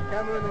invited them.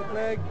 Cameron and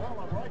Clegg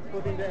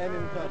putting the N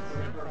in touch.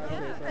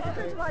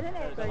 Okay.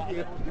 Thank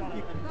you.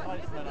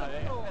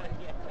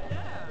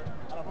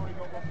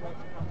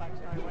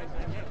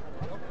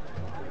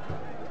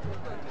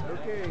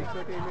 Okay,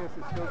 30 minutes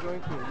is still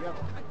going through. Yep.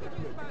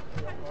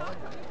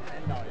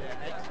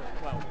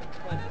 Excellent. Well,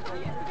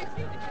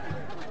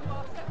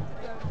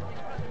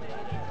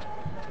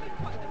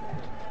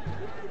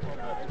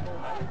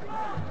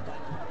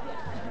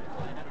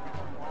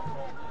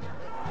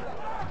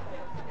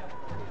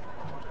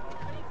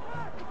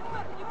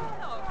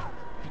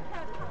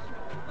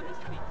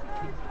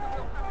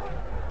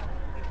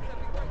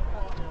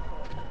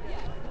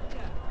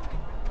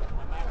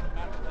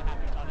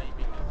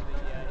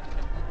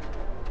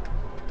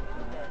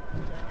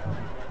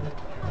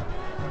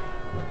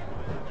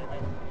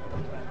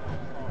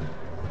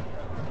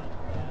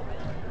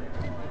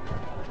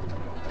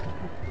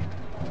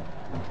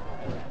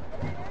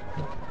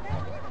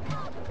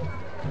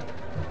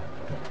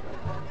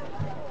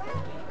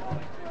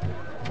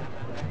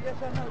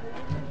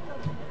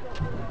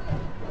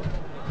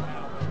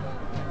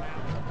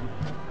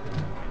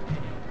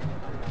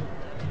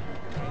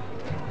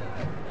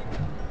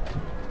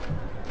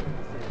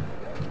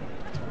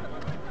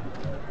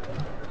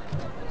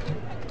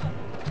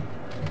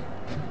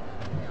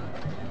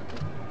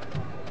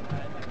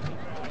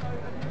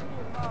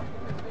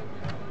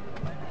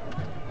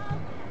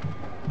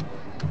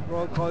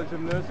 Royal College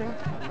of Nursing.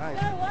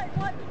 Nice. You know what?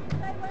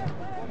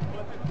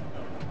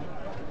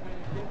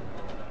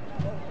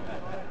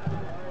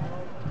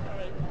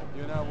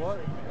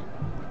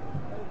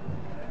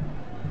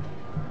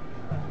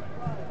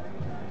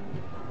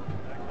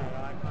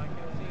 I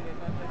can see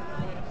there's a bit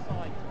of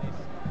sight to this.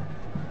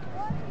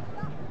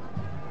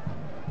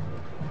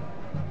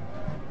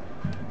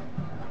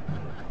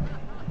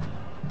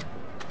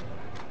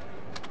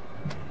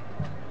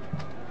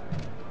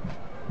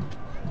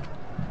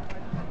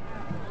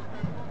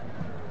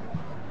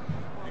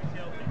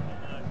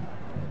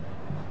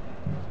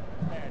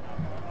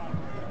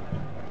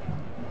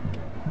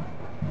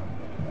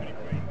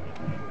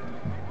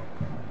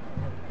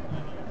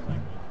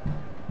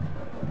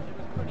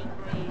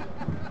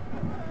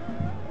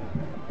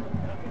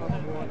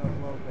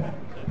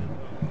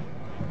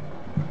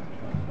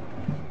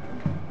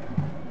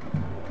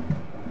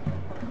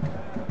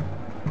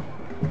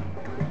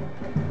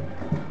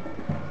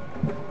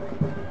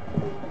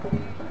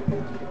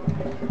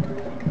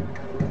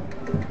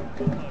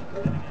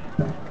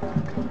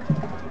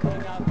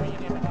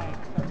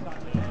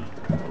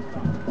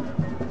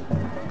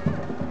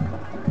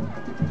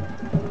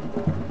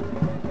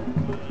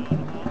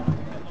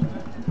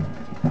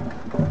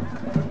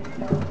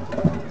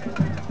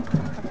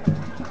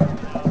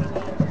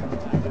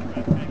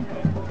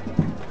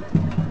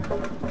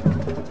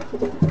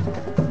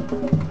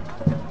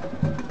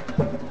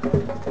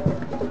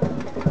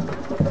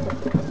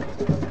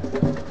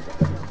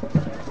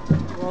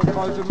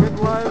 also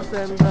midwives,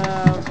 and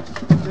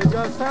they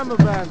got summer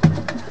band.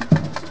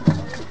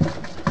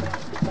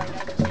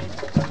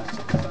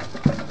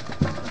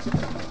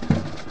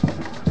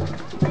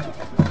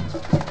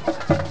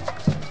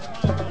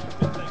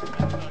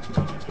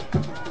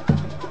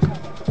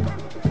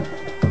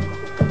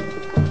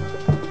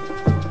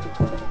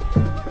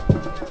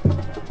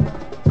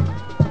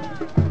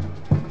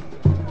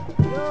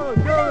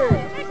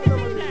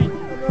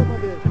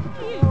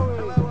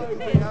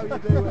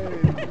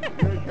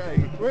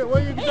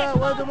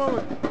 At the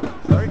moment.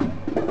 Sorry?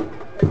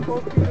 It's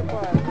called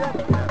PewDiePie.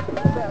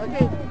 Yeah.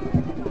 Okay.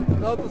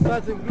 No to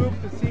sites and groups,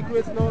 to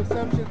secrets, no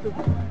exemptions to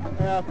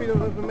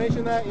Freedom of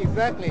Information Act.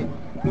 Exactly.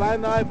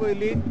 Blind eye for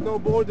elite, no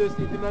borders,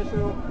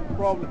 international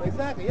problem.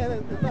 Exactly. Yeah.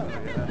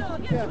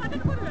 Yeah.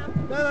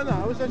 No.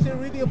 I was actually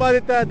reading about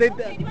it.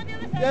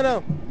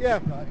 Yeah.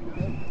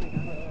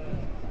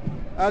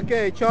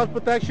 Okay. Child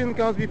protection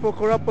comes before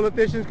corrupt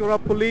politicians,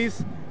 corrupt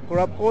police,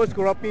 corrupt courts,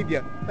 corrupt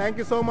media. Thank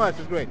you so much.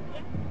 It's great.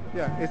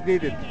 Yeah, it's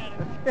needed.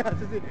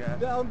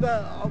 Yeah, on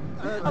the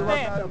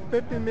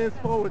 15 minutes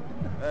forward.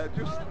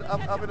 Just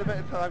having a bit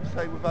of time,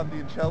 say, with Andy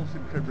and Chelsea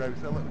in Primrose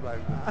Hill at the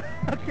moment.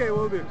 Okay,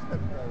 we'll do.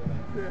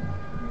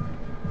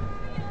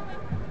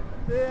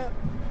 Yeah.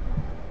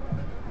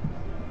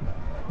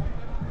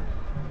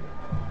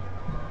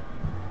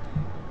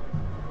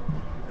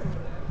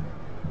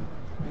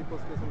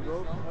 People's Kiss and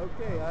Grove.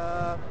 Okay,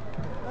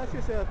 that's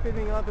just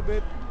thinning out a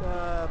bit.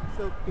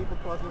 Still people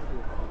crossing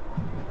through.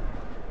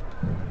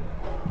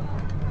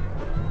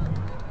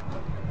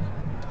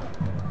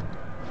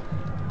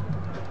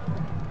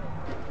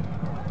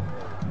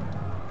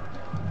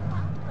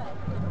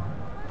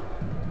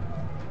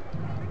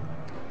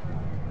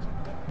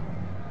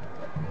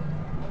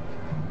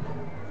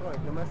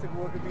 Domestic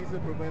worker visa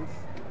prevents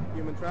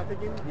human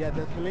trafficking. Yeah,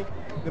 definitely.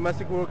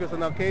 Domestic workers are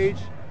now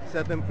caged.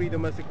 Set them free.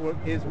 Domestic work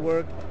is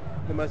work.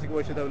 Domestic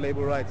work should have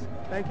labor rights.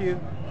 Thank you.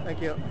 Thank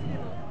you.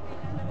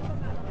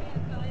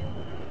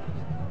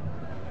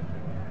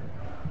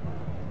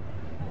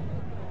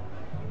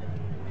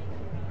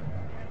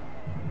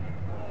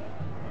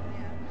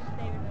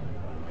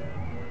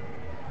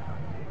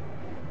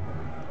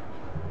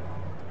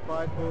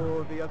 Fight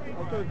for the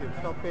alternative.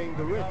 Stop paying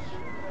the rich.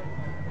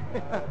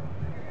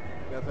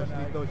 That's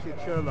actually no shit,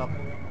 Sherlock.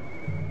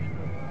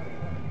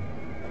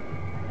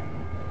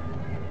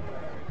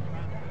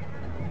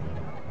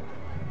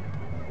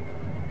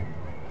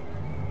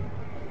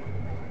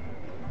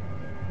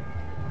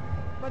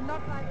 But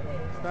not like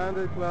this.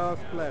 Standard class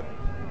pleb.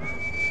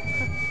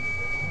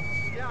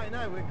 Yeah, I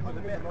know, we're a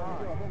bit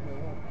high.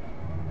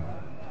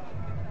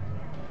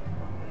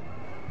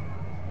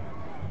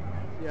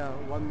 Yeah,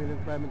 1 million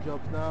climate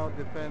jobs now.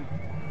 Defend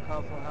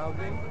council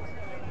housing.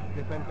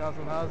 Defend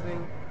council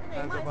housing.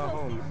 Hands of our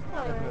homes.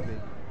 Definitely.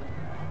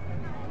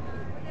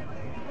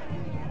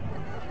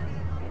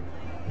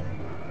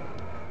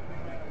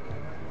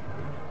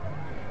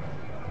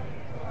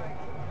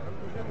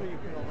 Presumably you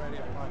can already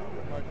apply for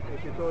the budget.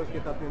 If your toes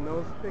get up your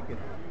nose, pick it.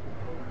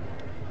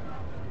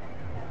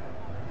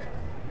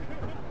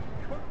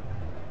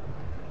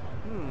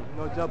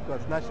 No job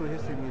cuts. Natural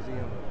History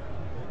Museum.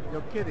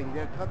 You're kidding.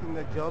 They're cutting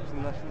their jobs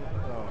in National...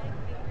 Oh.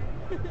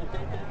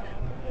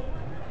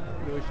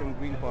 Lewisham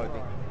Green Party.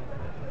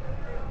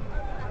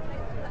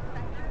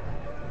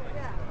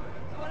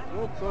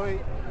 Oops, sorry.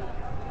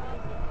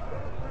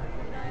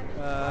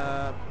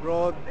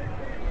 Broad...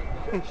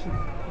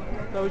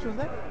 So which was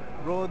that?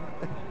 Broad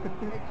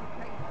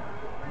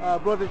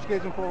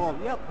education for all.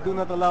 Yep. Do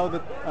not allow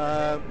the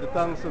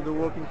tongues of the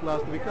working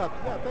class to be cut.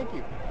 Yeah, thank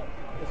you.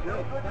 That's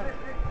great.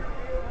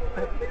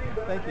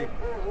 Thank you.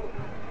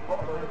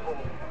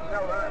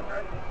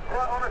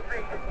 Quite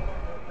honestly,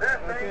 they're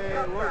saying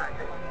cut back.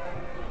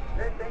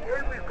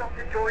 When we've got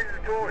to join the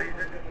Tories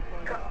and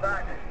cut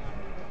back,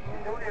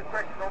 it's only a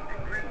question of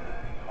degree.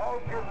 I'll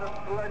give them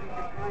bloody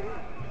degree.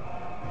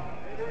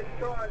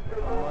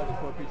 March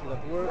for future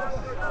that works.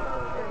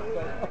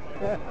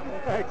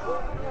 Thanks.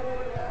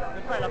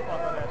 Det spelar på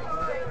för det.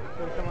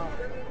 Så kan man...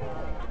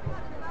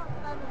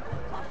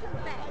 Cotton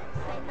bet,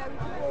 say no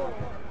to war.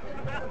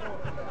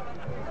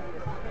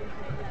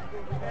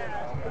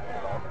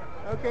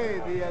 Okay,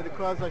 the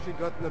crowd's actually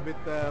gotten a bit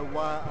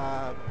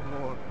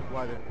more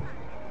wider.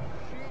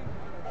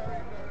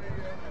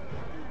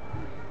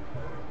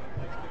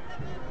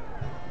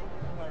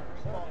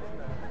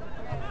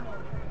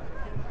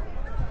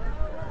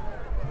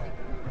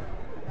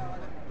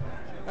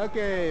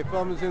 Okay,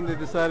 from soon they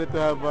decided to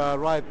have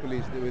riot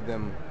police with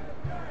them.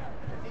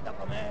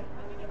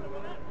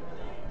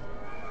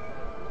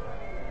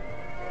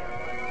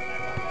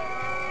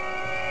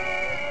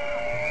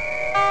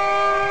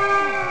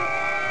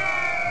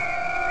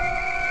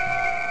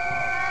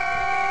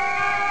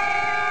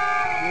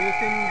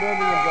 Unison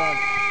Birmingham branch.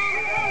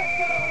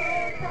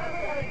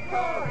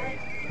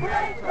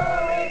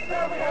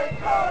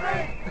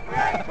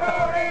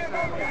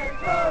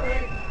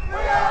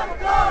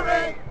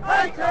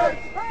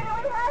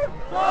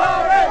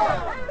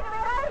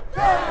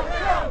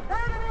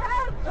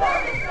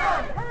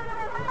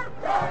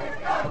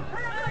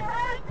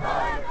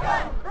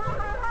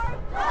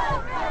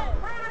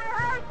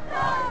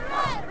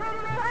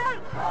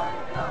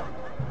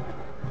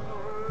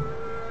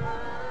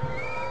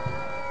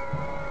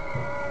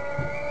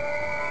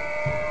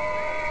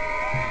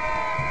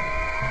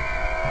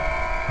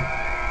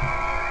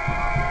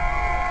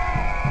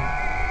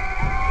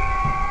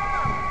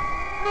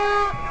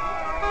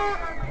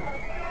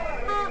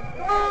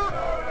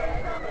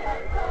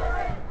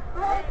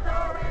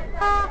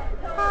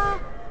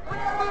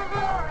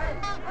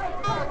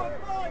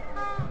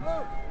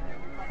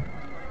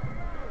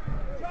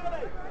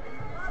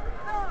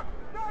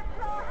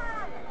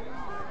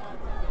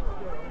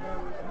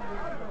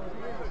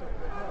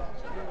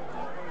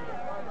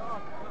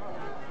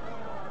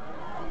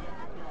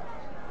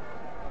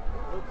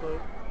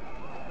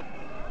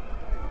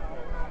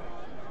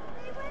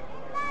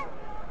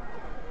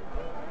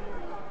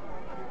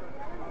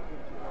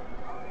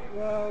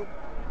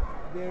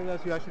 Didn't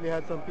realize you actually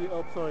had some people.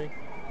 Oh, sorry.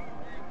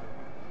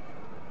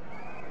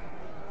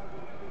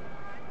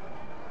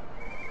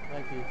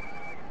 Thank you.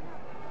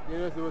 Didn't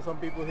realize there were some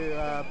people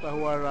here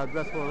who are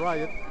dressed for a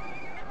riot,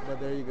 but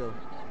there you go.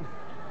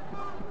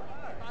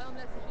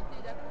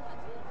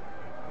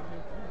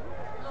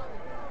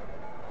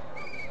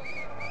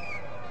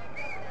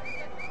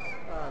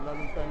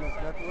 London Feminist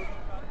Network.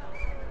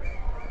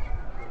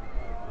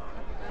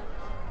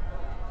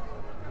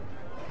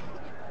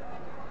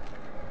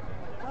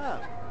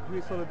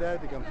 Greece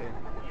Solidarity Campaign.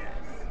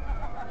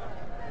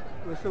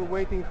 We're still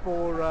waiting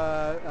for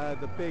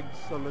the pigs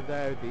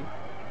solidarity,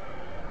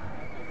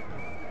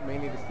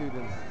 mainly the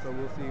students. So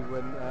we'll see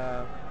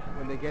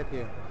when they get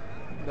here.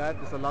 That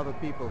is a lot of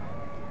people.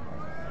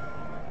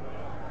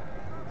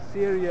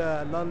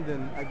 Syria,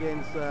 London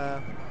against.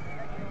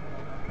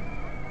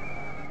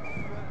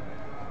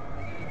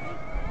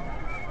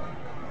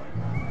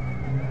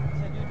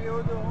 C'est du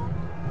déodorant.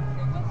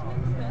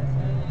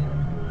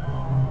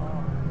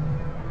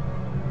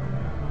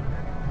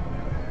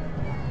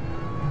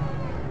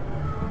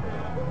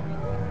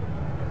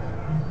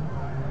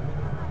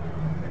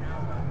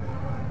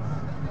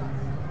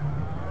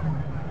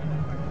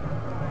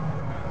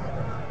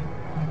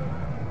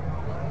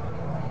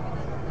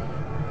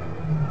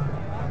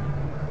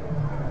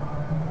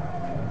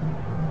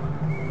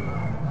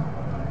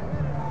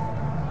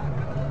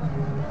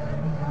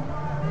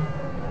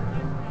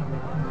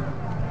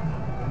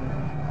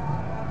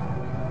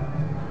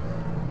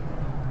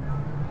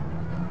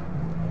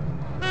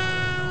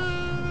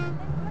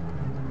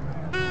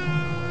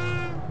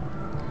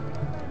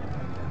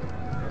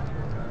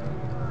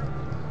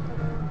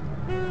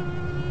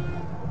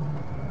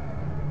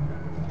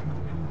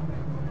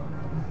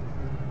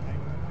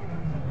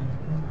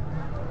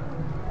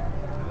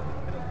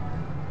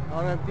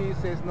 RMT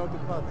says no to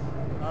cuts.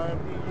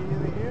 RMT, can you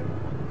hear?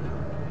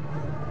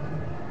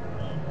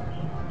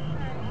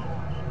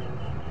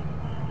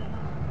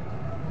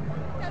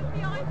 Just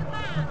behind the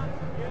van.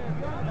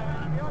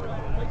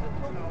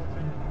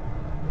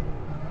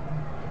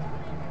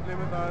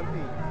 Plymouth RMT.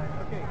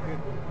 Okay,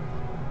 good.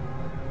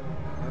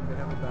 And they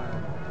have a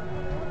band.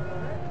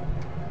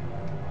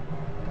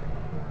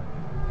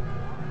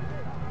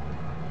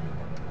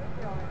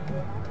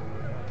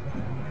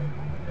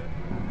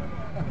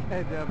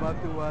 Okay, they're about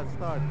to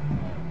start.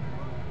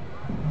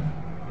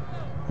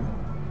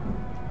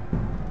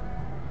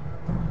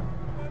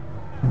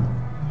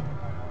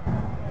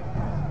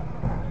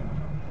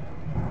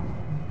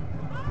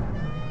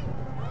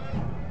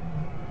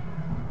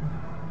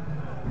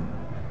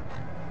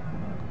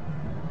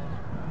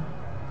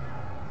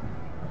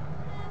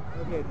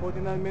 Okay,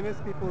 49 minutes,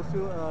 people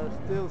still are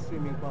still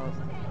streaming past.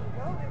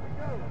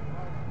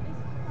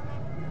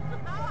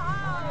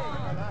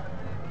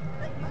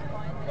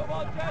 Come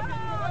on, Jackie!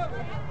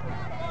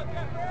 Come on,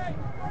 Jackie!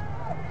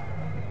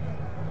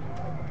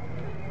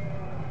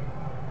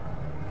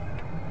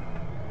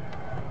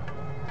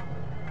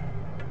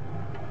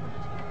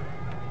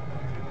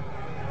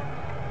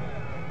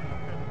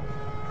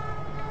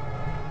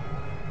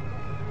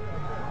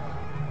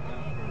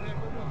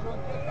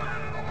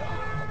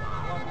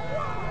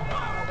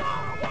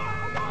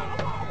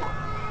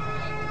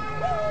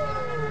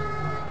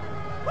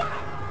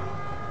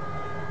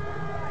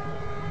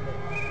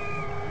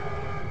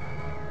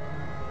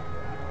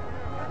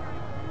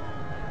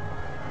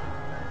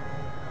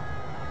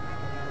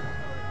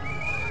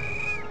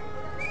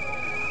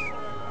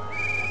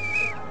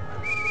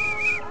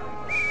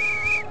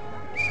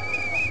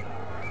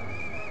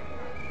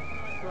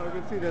 So you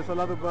can see there's a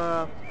lot of,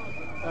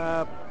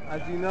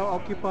 as you know,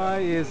 Occupy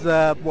is,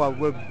 well,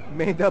 we're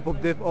made up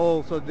of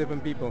all sorts of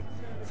different people.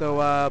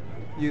 So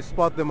you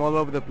spot them all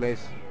over the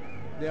place.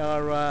 They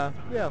are,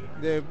 yeah,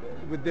 they're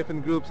with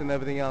different groups and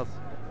everything else,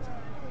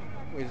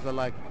 which is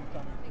alike.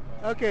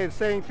 Okay, it's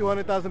saying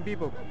 200,000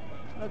 people.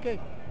 Okay.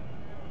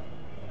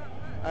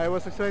 I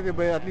was expecting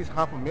by at least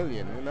 500,000,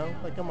 you know?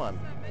 Like, come on.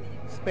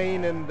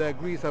 Spain and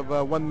Greece have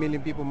 1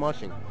 million people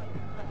marching.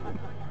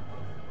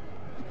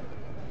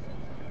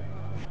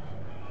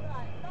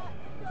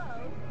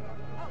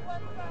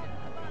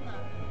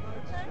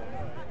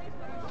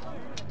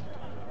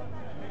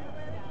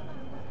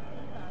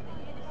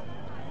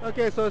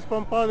 Okay, so it's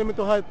from Parliament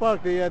to Hyde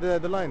Park, the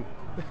line.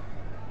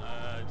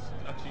 It's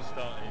actually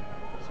starting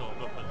sort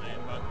of up at the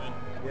embankment.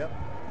 Yep.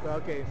 So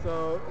okay,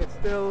 so it's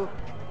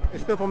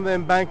still from the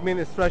embankment.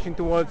 It's stretching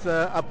towards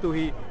up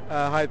to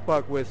Hyde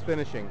Park, where it's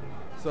finishing.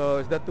 So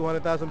is that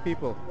 200,000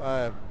 people?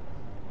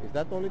 Is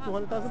that only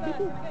 200,000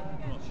 people?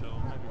 I'm not sure,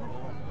 maybe more.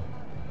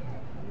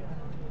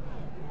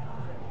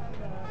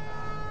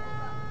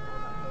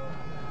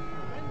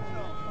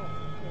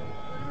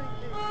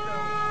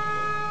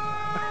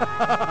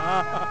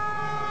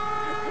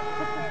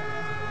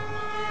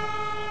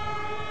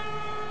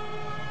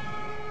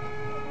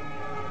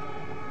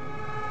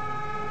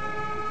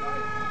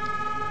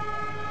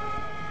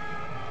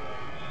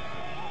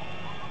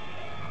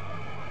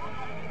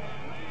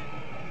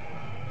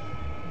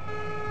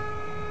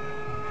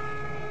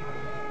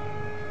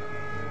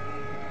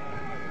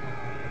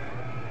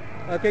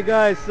 Okay,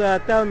 guys,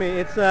 tell me,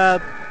 it's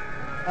the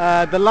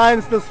line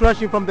still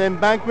stretching from the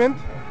embankment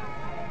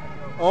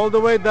all the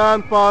way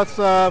down past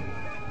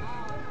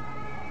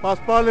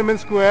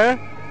Parliament Square,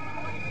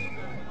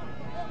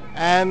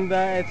 and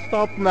it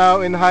stopped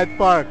now in Hyde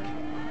Park.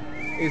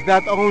 Is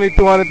that only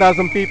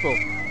 200,000 people?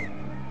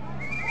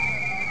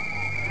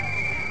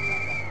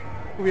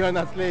 We are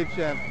not slaves,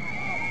 Chef.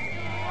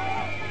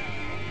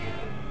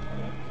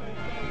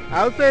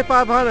 I would say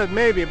 500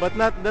 maybe, but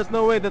not. There's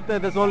no way that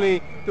there's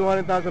only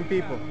 200,000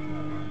 people.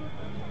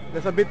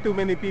 There's a bit too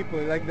many people.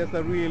 Like there's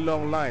a really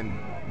long line.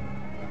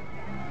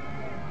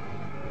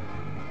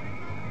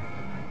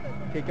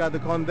 Kick out the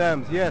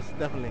condemns. Yes,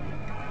 definitely.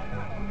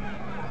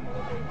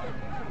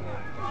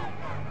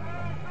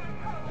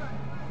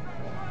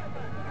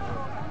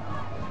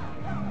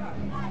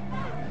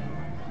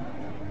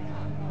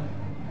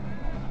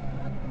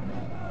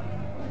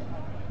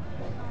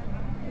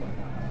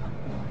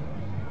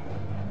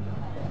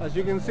 As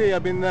you can see,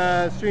 I've been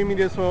streaming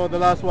this for the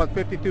last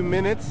 52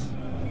 minutes.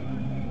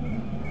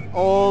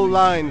 All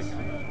lines,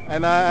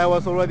 and I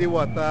was already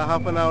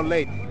half an hour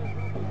late,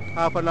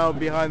 half an hour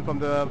behind from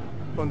the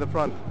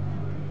front.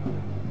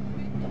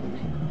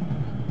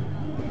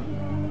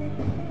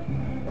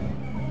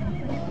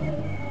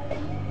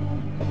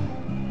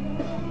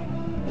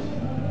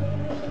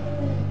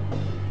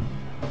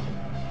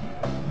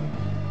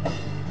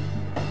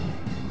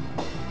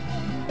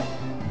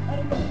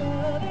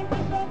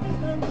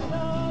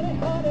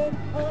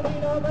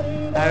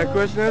 Any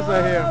questions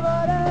are here?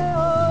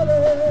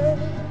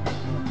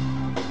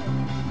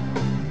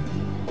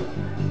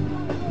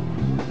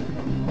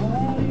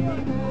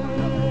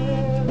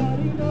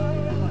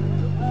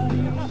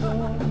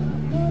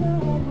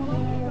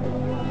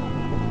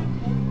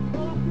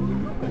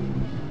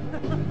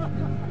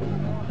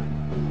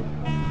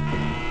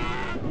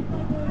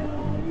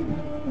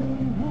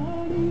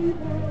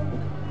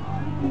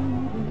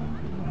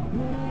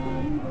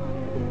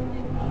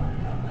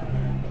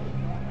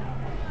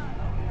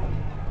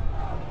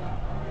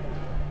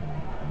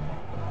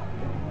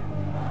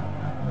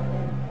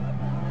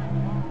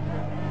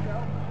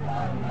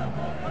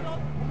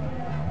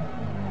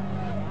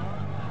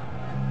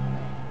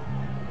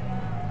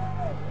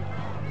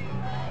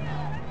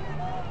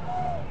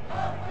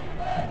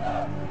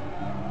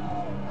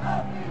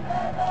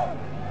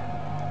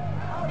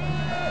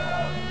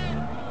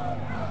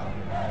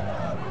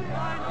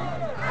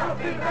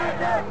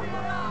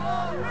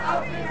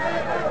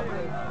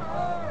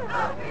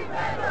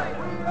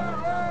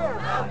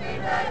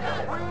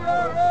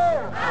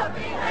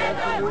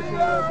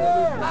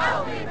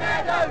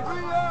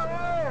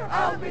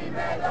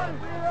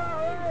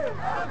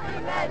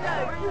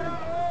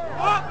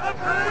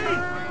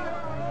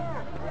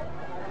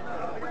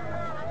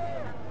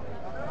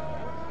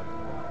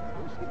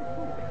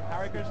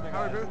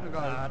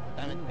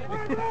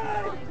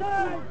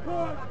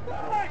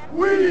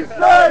 We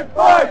say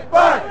fight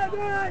back!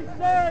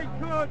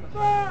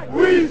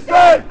 We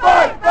say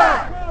fight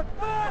back!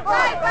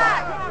 Fight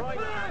back!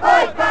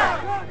 Fight back!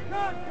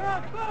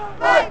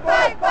 Fight,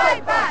 fight,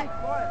 fight back!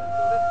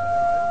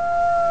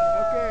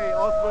 Okay,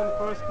 Osborne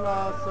first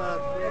class.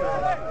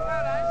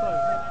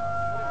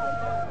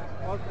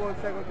 Osborne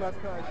second class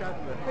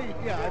chancellor.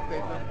 Yeah, I'd say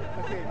so.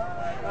 Okay.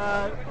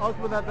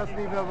 Osborne that doesn't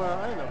even have I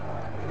don't know.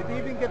 Did he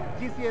even get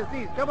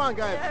GCSEs? Come on,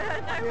 guys.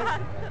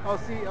 Oh,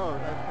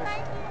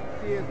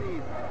 that's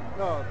CSEs.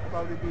 No,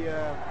 probably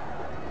the.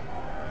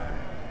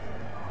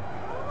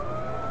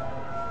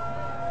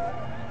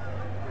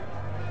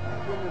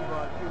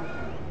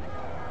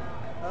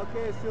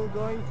 Okay, still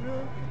going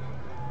through.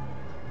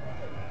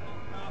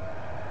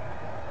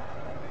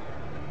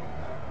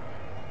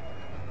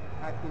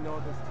 Acting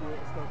orders to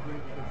stop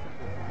reading the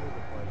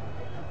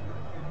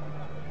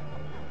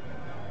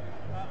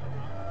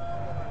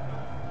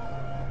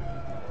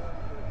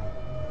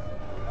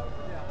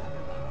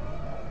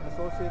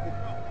Associated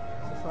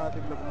Society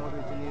of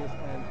Locomotive Engineers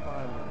and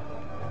Firemen.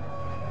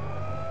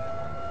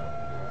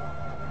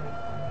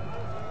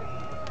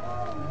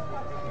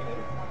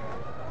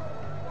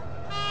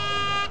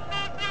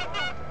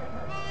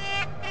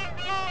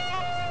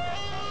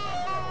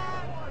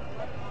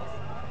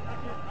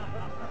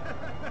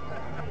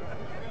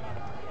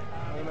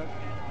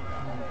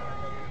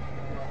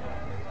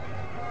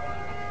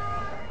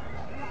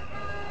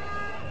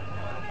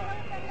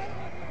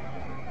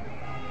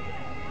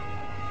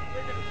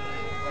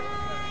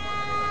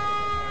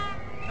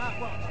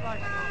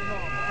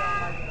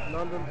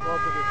 London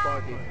Cooperative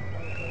Party.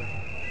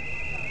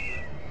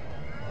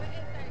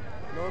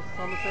 North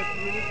Somerset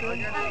Unison.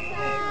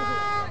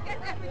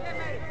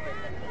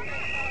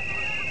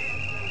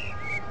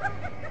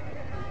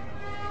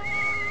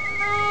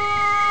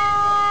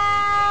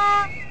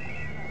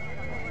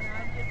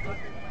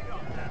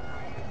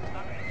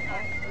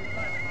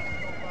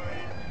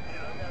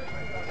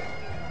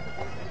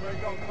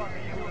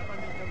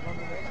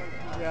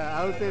 Yeah,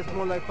 I would say it's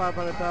more like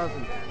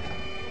 500,000.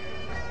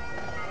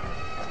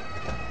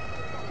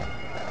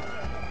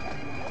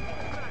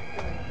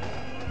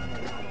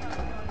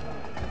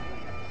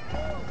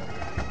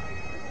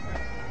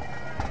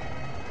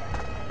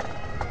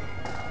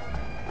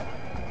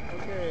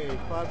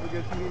 Fire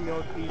Brigade Team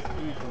Northeast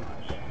Region.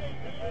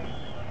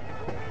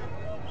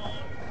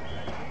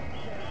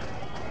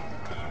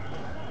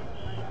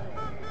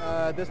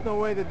 There's no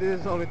way that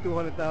this is only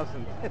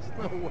 200,000. There's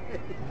no way.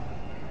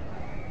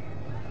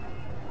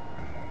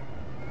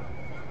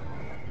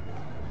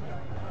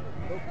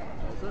 Nope,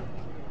 that's it.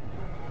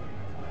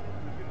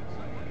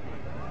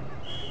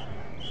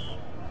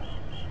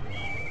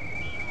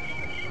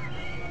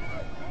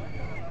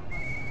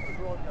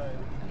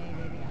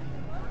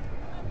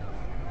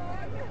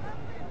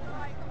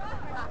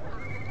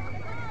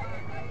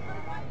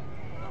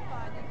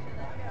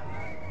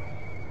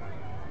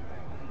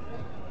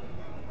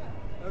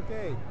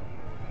 Okay.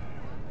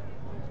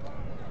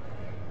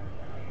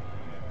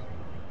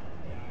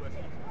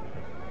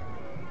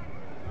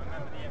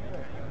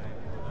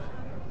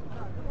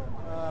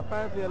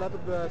 Apparently a lot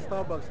of the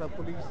Starbucks have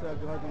police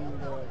guarding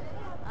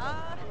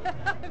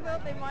Well,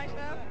 they might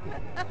have.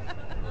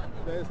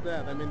 there's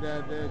that. I mean,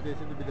 they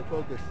seem to be the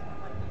focus.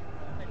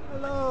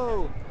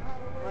 Hello,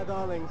 my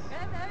darlings.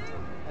 Hello.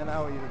 And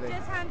how are you today?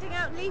 Just handing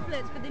out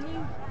leaflets for the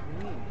new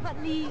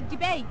Putley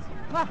debate.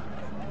 Well,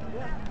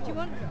 do you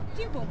want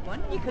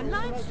one? You can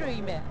live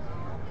stream it.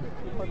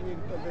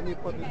 The new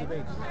Putley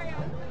debates.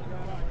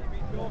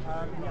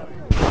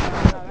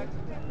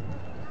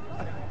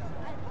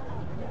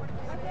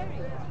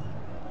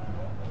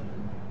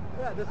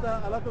 Yeah, there's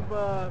a lot of,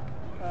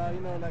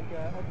 you know, like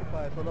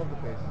occupiers all over the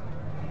place.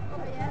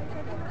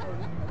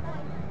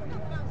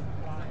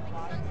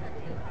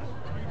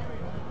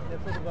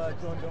 They've sort of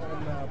joined their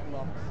own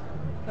blocks.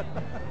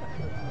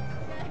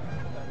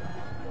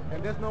 And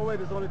there's no way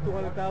there's only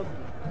 200,000.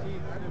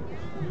 Jeez.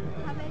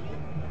 How many?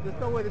 There's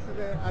no way this is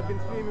I've been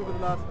streaming for the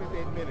last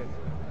 58 minutes.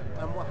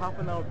 I'm half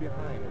an hour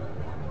behind.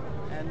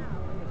 And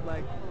it's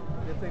like,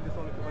 they say there's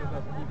only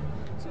 200,000 people.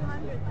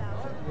 200,000.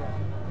 Yeah.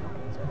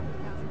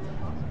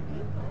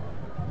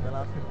 The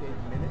last 58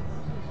 minutes?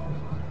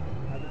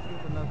 I've been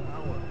streaming for the last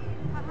hour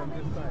How from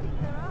many this do you side. think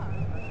there are?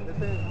 They're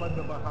saying it might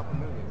be about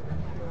 500,000.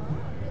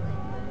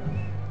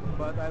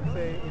 But I'd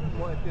say it is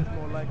more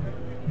likely.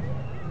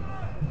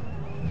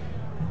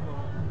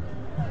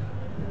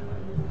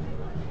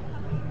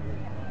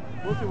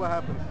 We'll see what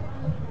happens.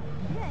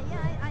 Yeah, I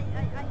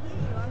hear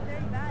you. I'm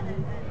very bad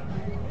at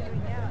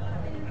figuring out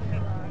how many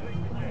people are.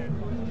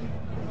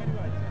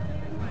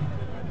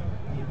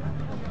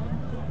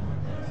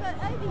 So,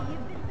 Obi,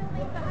 you've been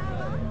filming for how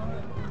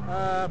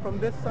long? From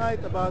this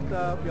side, about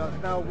yeah,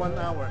 it's now 1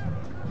 hour,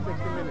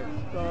 60 minutes.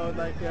 So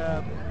like,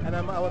 and I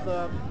was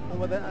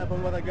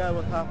from what I got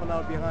was half an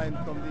hour behind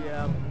from the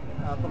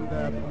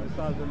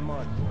start of the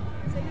March.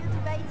 So you're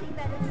debating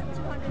that it's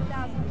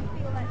 200,000. You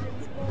feel that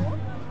it's more?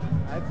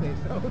 I'd say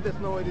so. There's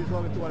no way there's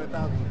only 200,000.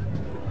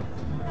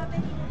 How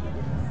many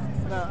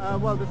kids? No,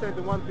 well, they said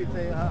the one feet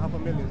say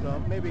 500,000, so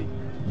maybe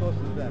closer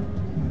to that.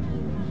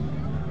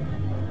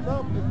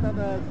 So it's not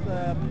as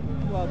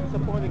well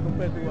disappointing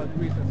compared to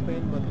Greece and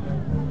Spain, but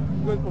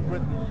good for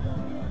Britain.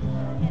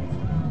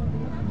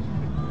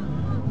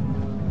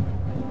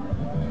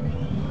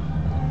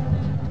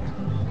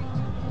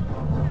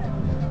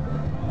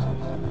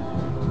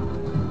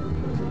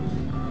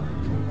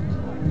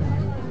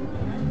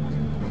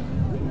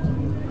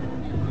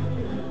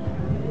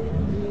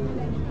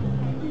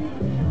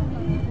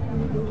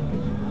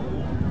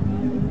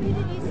 Who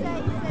did you say?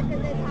 You said that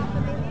there's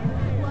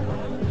 500,000? What?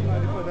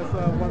 That's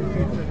one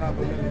feet say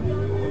 500,000.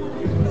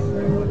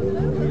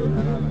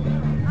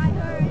 I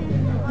heard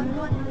on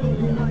one thing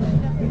that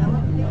just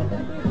another thing.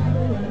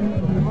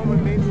 The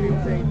moment mainstream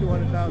saying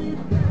 200,000,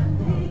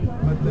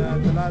 but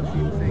the live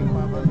stream saying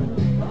 500.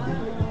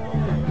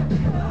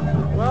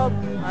 Well,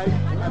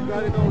 I've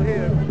got it all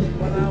here.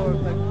 1 hour,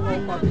 like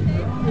 12 bucks.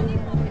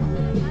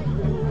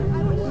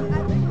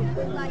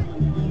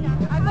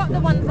 I got the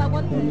ones I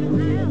wanted.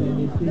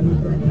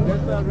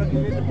 There's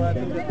recognition, but I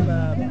think it's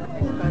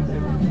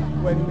expensive.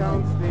 When it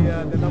counts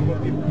the number of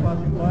people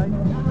passing by,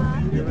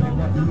 you really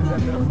want to do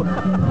that number.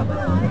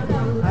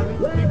 I mean,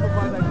 people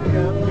might actually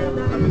get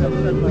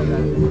upset by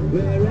that.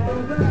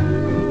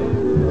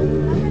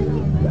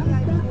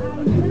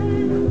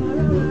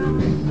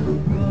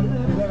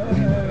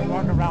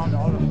 Walk around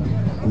all of them.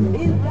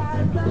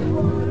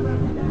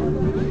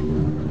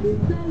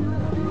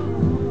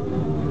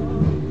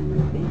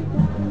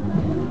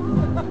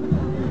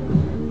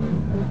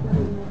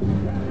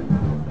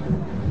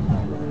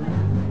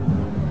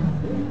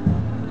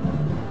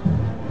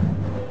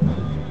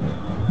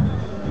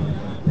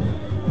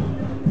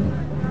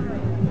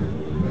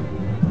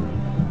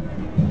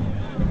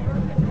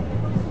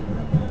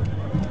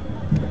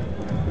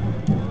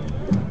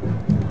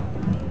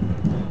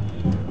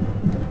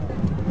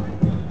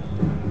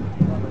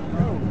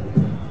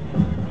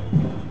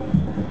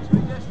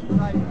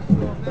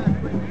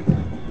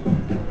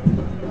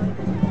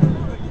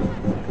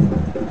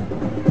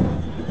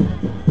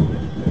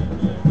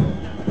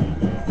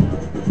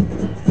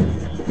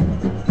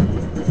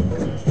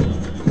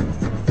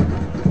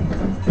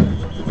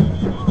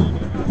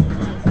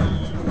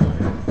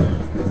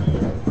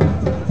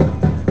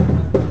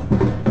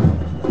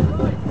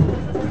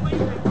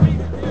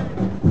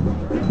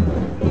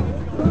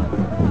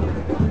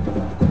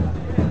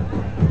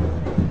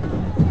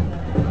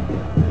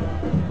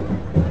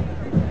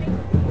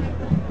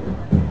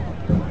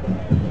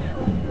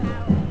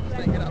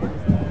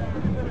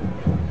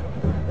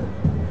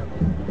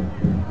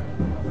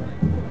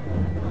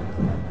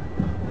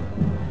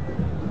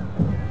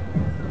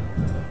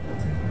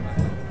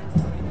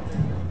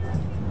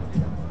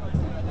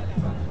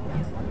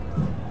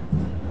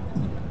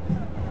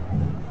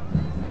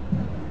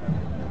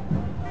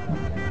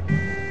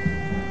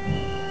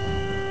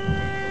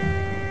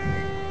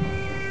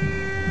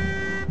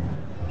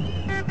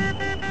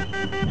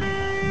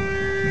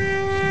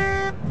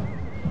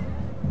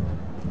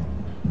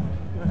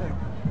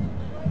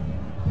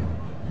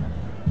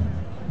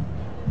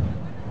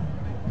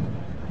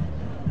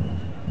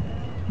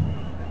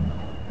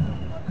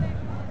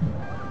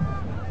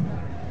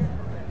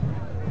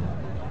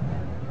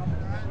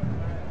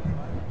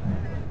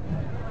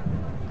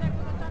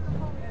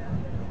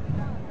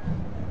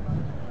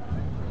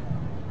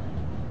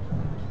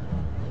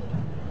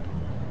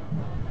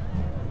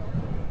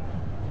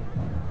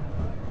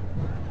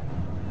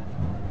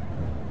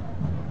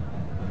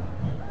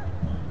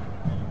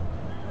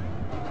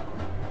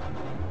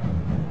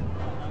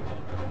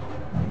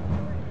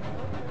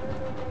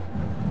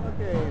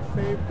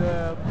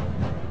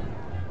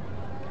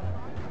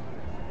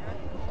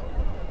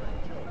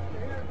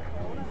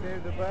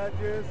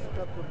 badgers,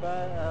 got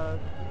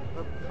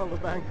all the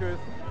bankers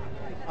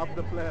up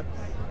the plebs.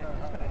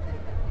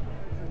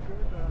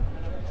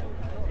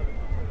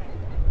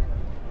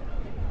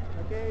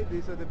 Okay,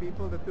 these are the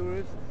people, the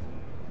tourists,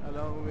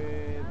 along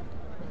with,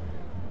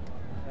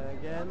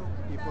 again,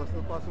 people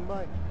still passing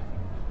by.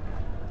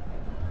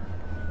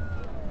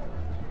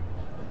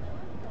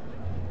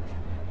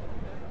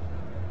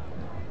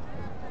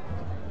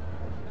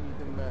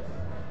 Eden mess.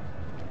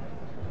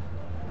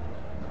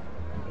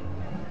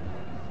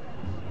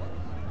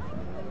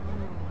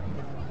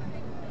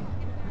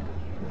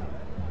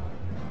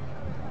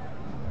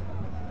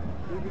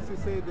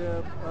 BBC say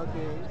the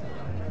okay.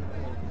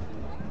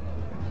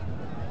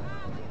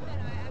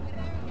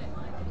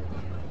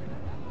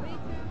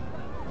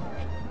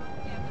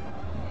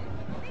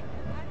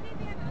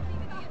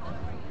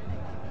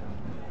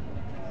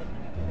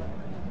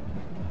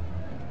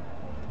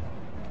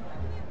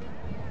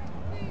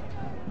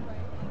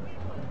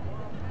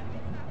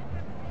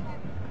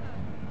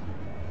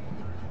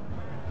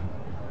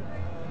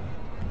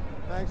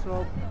 Thanks,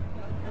 Rob.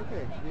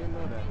 Okay, didn't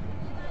know that.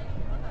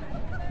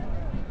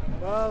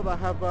 Well, I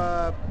have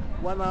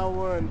 1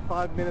 hour and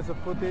 5 minutes of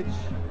footage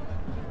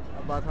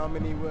about how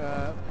many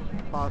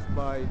passed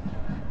by,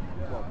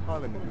 well,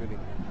 Parliament really.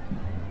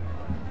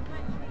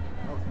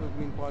 Oxford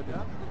Green Party.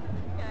 Yeah, I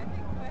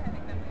think we're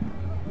heading that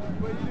way.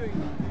 What are you doing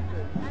these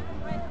days? I'm a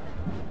president.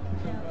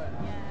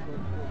 Yeah.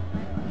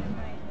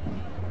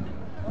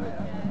 Oh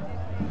yeah.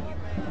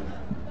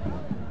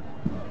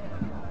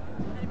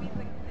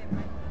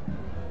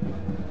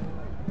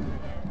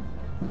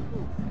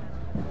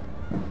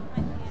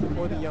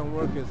 Supporting young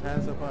workers,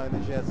 hands up high in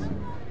the chest.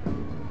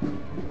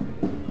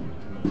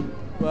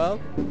 Well,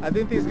 I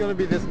didn't think it's going to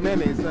be this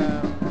many. It's 14:10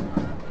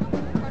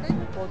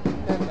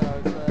 now.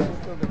 It's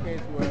still the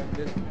case where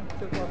there's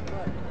still passing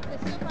by.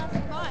 It's still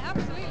passing by,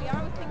 absolutely. I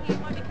was thinking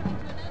it might be coming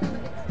to an end,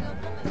 but it's still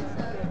coming.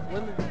 So.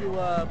 When did you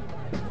sort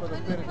of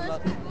When finish the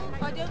last? first people?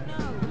 I don't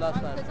know. Last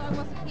time. Because I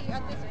wasn't here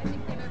at this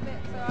particular bit,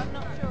 so I'm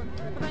not sure.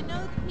 But I know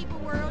that people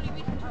were only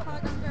reaching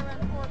Trafalgar Square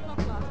around 4 o'clock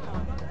last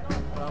time.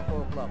 Around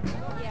 4 o'clock.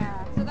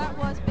 Yeah, so that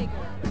was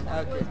bigger.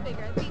 That Okay. was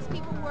bigger. These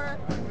people were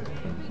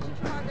reaching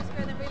Trafalgar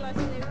Square and then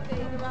realising the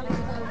rally was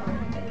over.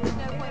 There was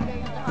no point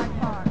going into Hyde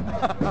Park.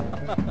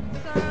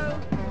 So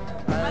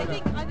I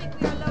think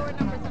we are lower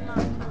numbers than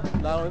last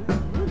time. Lower?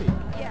 Really?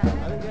 Yeah.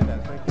 I didn't get that.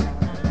 Thank you.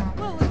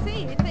 Well, we'll see.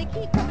 If they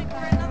keep coming for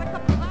another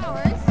couple of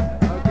hours.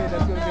 Okay,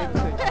 that's going to be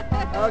interesting.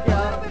 Okay. A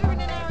little bit over an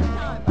hour's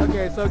time.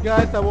 Okay, so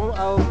guys,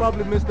 I'll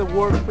probably miss the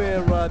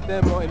workfare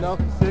demo in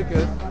Oxford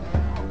Circus,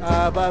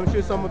 but I'm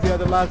sure some of the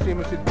other live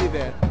streamers should be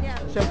there. Yeah.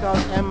 Check out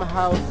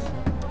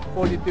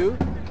mhouse42.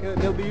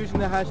 They'll be using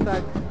the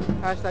hashtag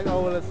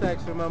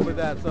OLSX. Remember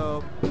that.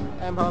 So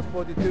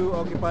mhouse42,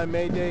 Occupy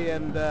May Day,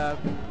 and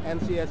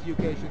NCS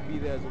UK should be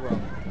there as well.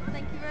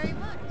 Thank you very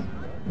much.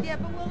 Yeah,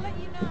 but we'll let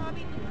you know. I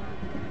mean,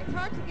 it's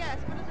hard to guess,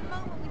 but at the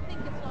moment we think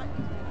it's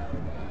likely to be lower.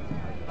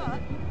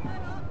 But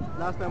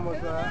Last time was.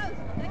 who knows?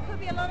 There could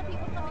be a lot of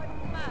people coming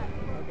back.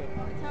 Okay.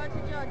 It's hard to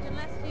judge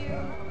unless you.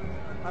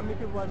 How many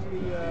people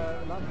actually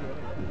last year?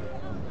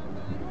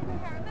 I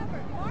can't remember.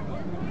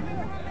 Martin, do you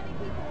remember how many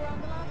people were on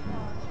the last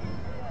march?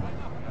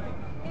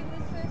 It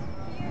was a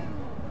few.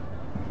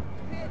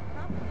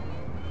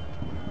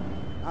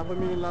 Half a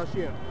million last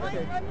year.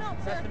 Okay. I'm not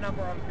That's certain. the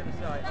number I was going to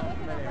say. That was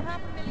the number.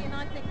 500,000. 500,000,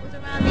 I think, was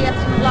around the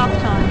estimate last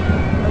time.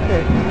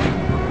 Okay.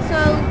 So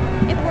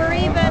if we're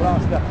even.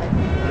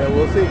 Yeah,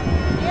 we'll see.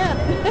 Yeah.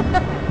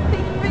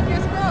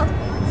 Fingers crossed.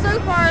 So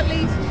far, at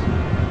least,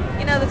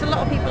 you know, there's a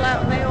lot of people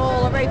out and they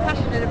all are very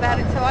passionate about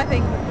it. So I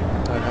think.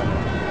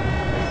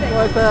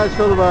 Well, it's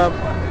sort of a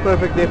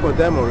perfect day for a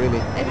demo,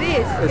 really. It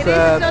is. It's, It is.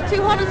 It's not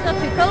too hot. It's not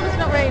too cold. It's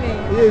not raining.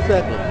 Yeah,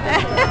 exactly.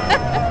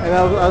 And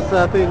I was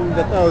thinking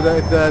that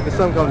if the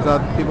sun comes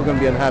out, people are going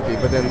to be unhappy.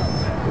 But then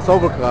it's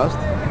overcast.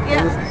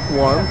 Yeah. And it's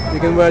warm. You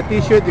can wear a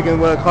t-shirt. You can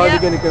wear a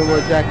cardigan. You can wear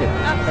a jacket.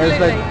 Absolutely. And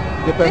it's like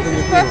depends on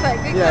This is your perfect.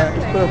 feeling. Yeah,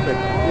 it's Exactly. perfect.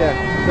 Yeah.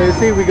 So you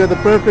see, we got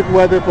the perfect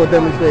weather for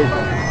demonstration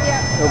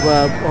Yeah.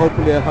 of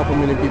hopefully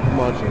 500,000 people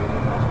marching.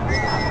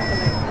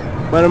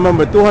 But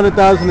remember,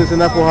 200,000 is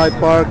enough for Hyde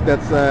Park.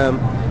 That's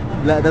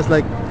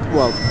like,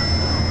 well,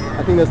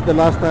 I think that's the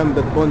last time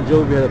that Bon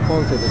Jovi had a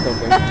concert or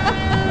something.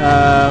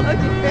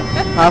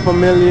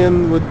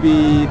 500,000 would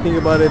be, think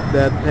about it,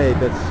 that, hey,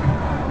 that's,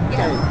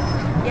 Yeah. hey.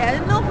 Yeah,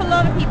 an awful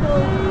lot of people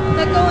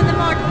that go on the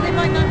march, but they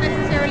might not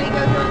necessarily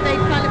go to. They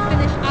kind of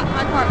finish at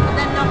Hyde Park, but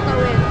then not go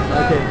in. So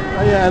Okay.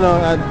 Oh yeah, I know.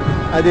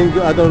 I didn't.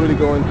 I don't really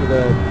go into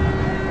the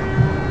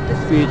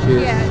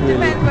speeches. yeah, it really.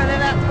 depends whether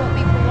that's what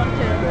people want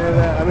to.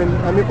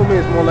 I mean, for me,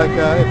 it's more like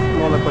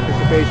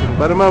participation.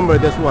 But remember,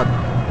 there's what?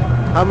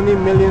 How many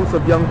millions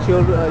of young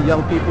children,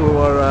 young people who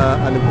are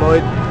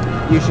unemployed?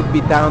 You should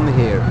be down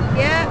here.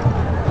 Yeah.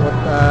 What,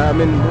 I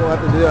mean, what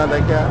to do?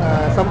 Like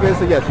some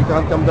cases, yes, you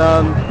can't come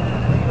down,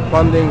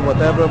 funding,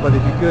 whatever. But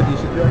if you could, you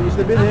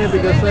should be here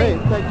because hey,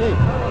 Absolutely. it's like hey,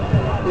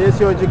 it's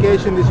your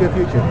education, it's your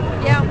future.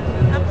 Yeah,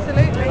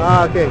 absolutely.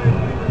 Ah, okay.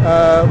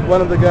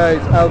 One of the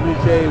guys, Alvin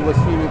J, was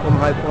streaming from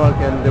Hyde Park,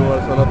 and there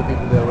was a lot of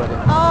people there already.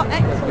 Oh,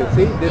 That's good.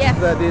 See, this Yes.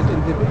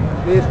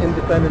 this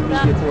independent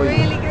media That's for you.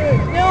 really good.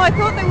 No, I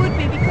thought they would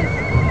be because,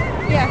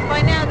 yeah,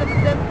 by now the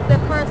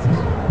first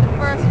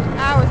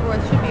hour's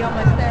worth should be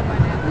almost there by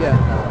now. Yeah,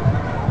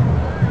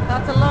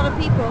 That's a lot of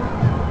people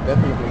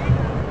definitely.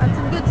 and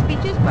some good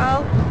speeches.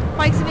 Well,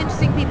 quite some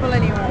interesting people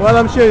anyway. Well,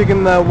 I'm sure you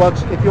can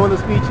watch, if you want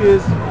the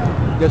speeches,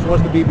 just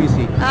watch the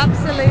BBC.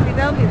 Absolutely,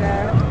 they'll be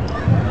there.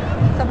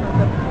 Some of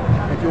them.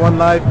 If you want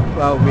live,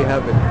 well, we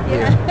have it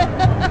here.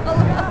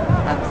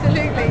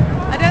 Absolutely.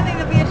 I don't think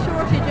there'll be a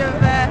shortage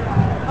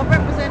of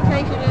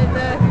representation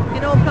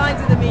in all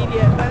kinds of the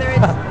media, whether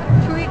it's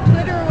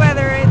Twitter,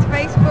 whether it's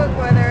Facebook,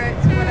 whether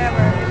it's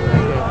whatever.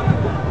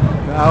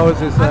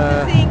 Ours is.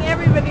 I'm just seeing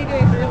everybody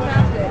doing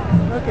fantastic.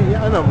 Okay,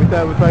 yeah, I know. We're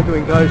trying to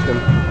encourage them.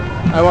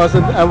 I was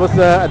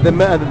at the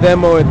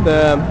demo at.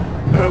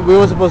 We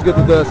were supposed to go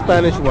to the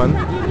Spanish one.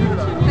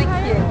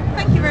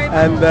 Thank you very much.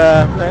 And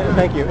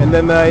thank you. And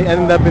then I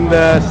ended up in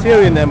the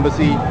Syrian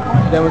embassy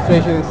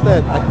demonstration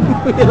instead. I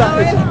didn't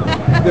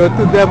realize there were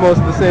two demos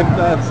at the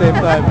same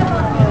time.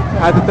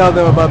 I had to tell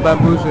them about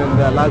Bambucha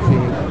and live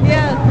streaming.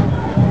 Yeah.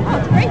 Oh,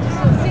 it's great to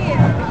still see it.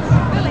 It's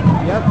thrilling.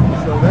 Yep,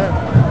 it's still there.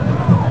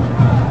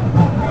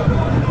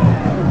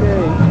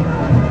 Okay.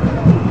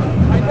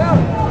 I know.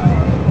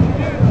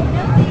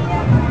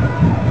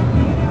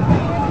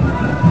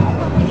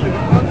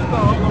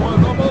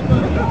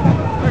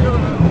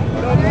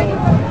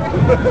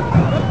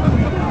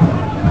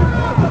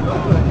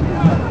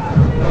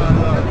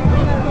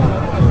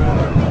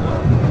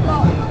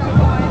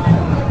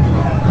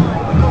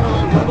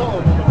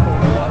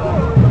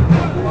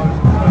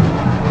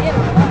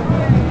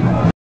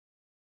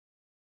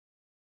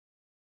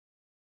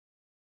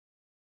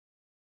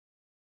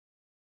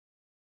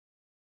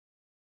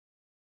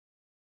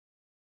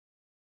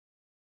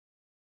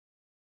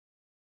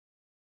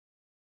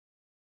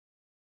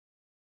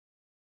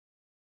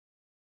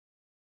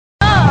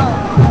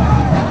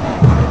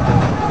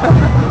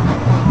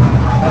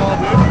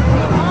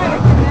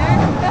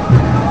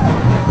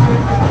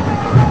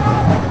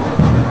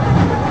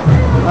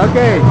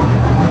 Okay.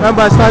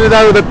 Remember, I started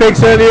out with the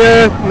pigs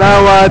earlier.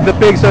 Now the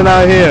pigs are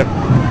now here.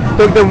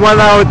 Took them 1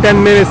 hour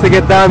 10 minutes to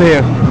get down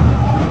here.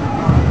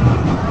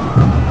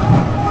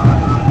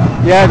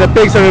 Yeah, the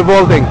pigs are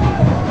revolting.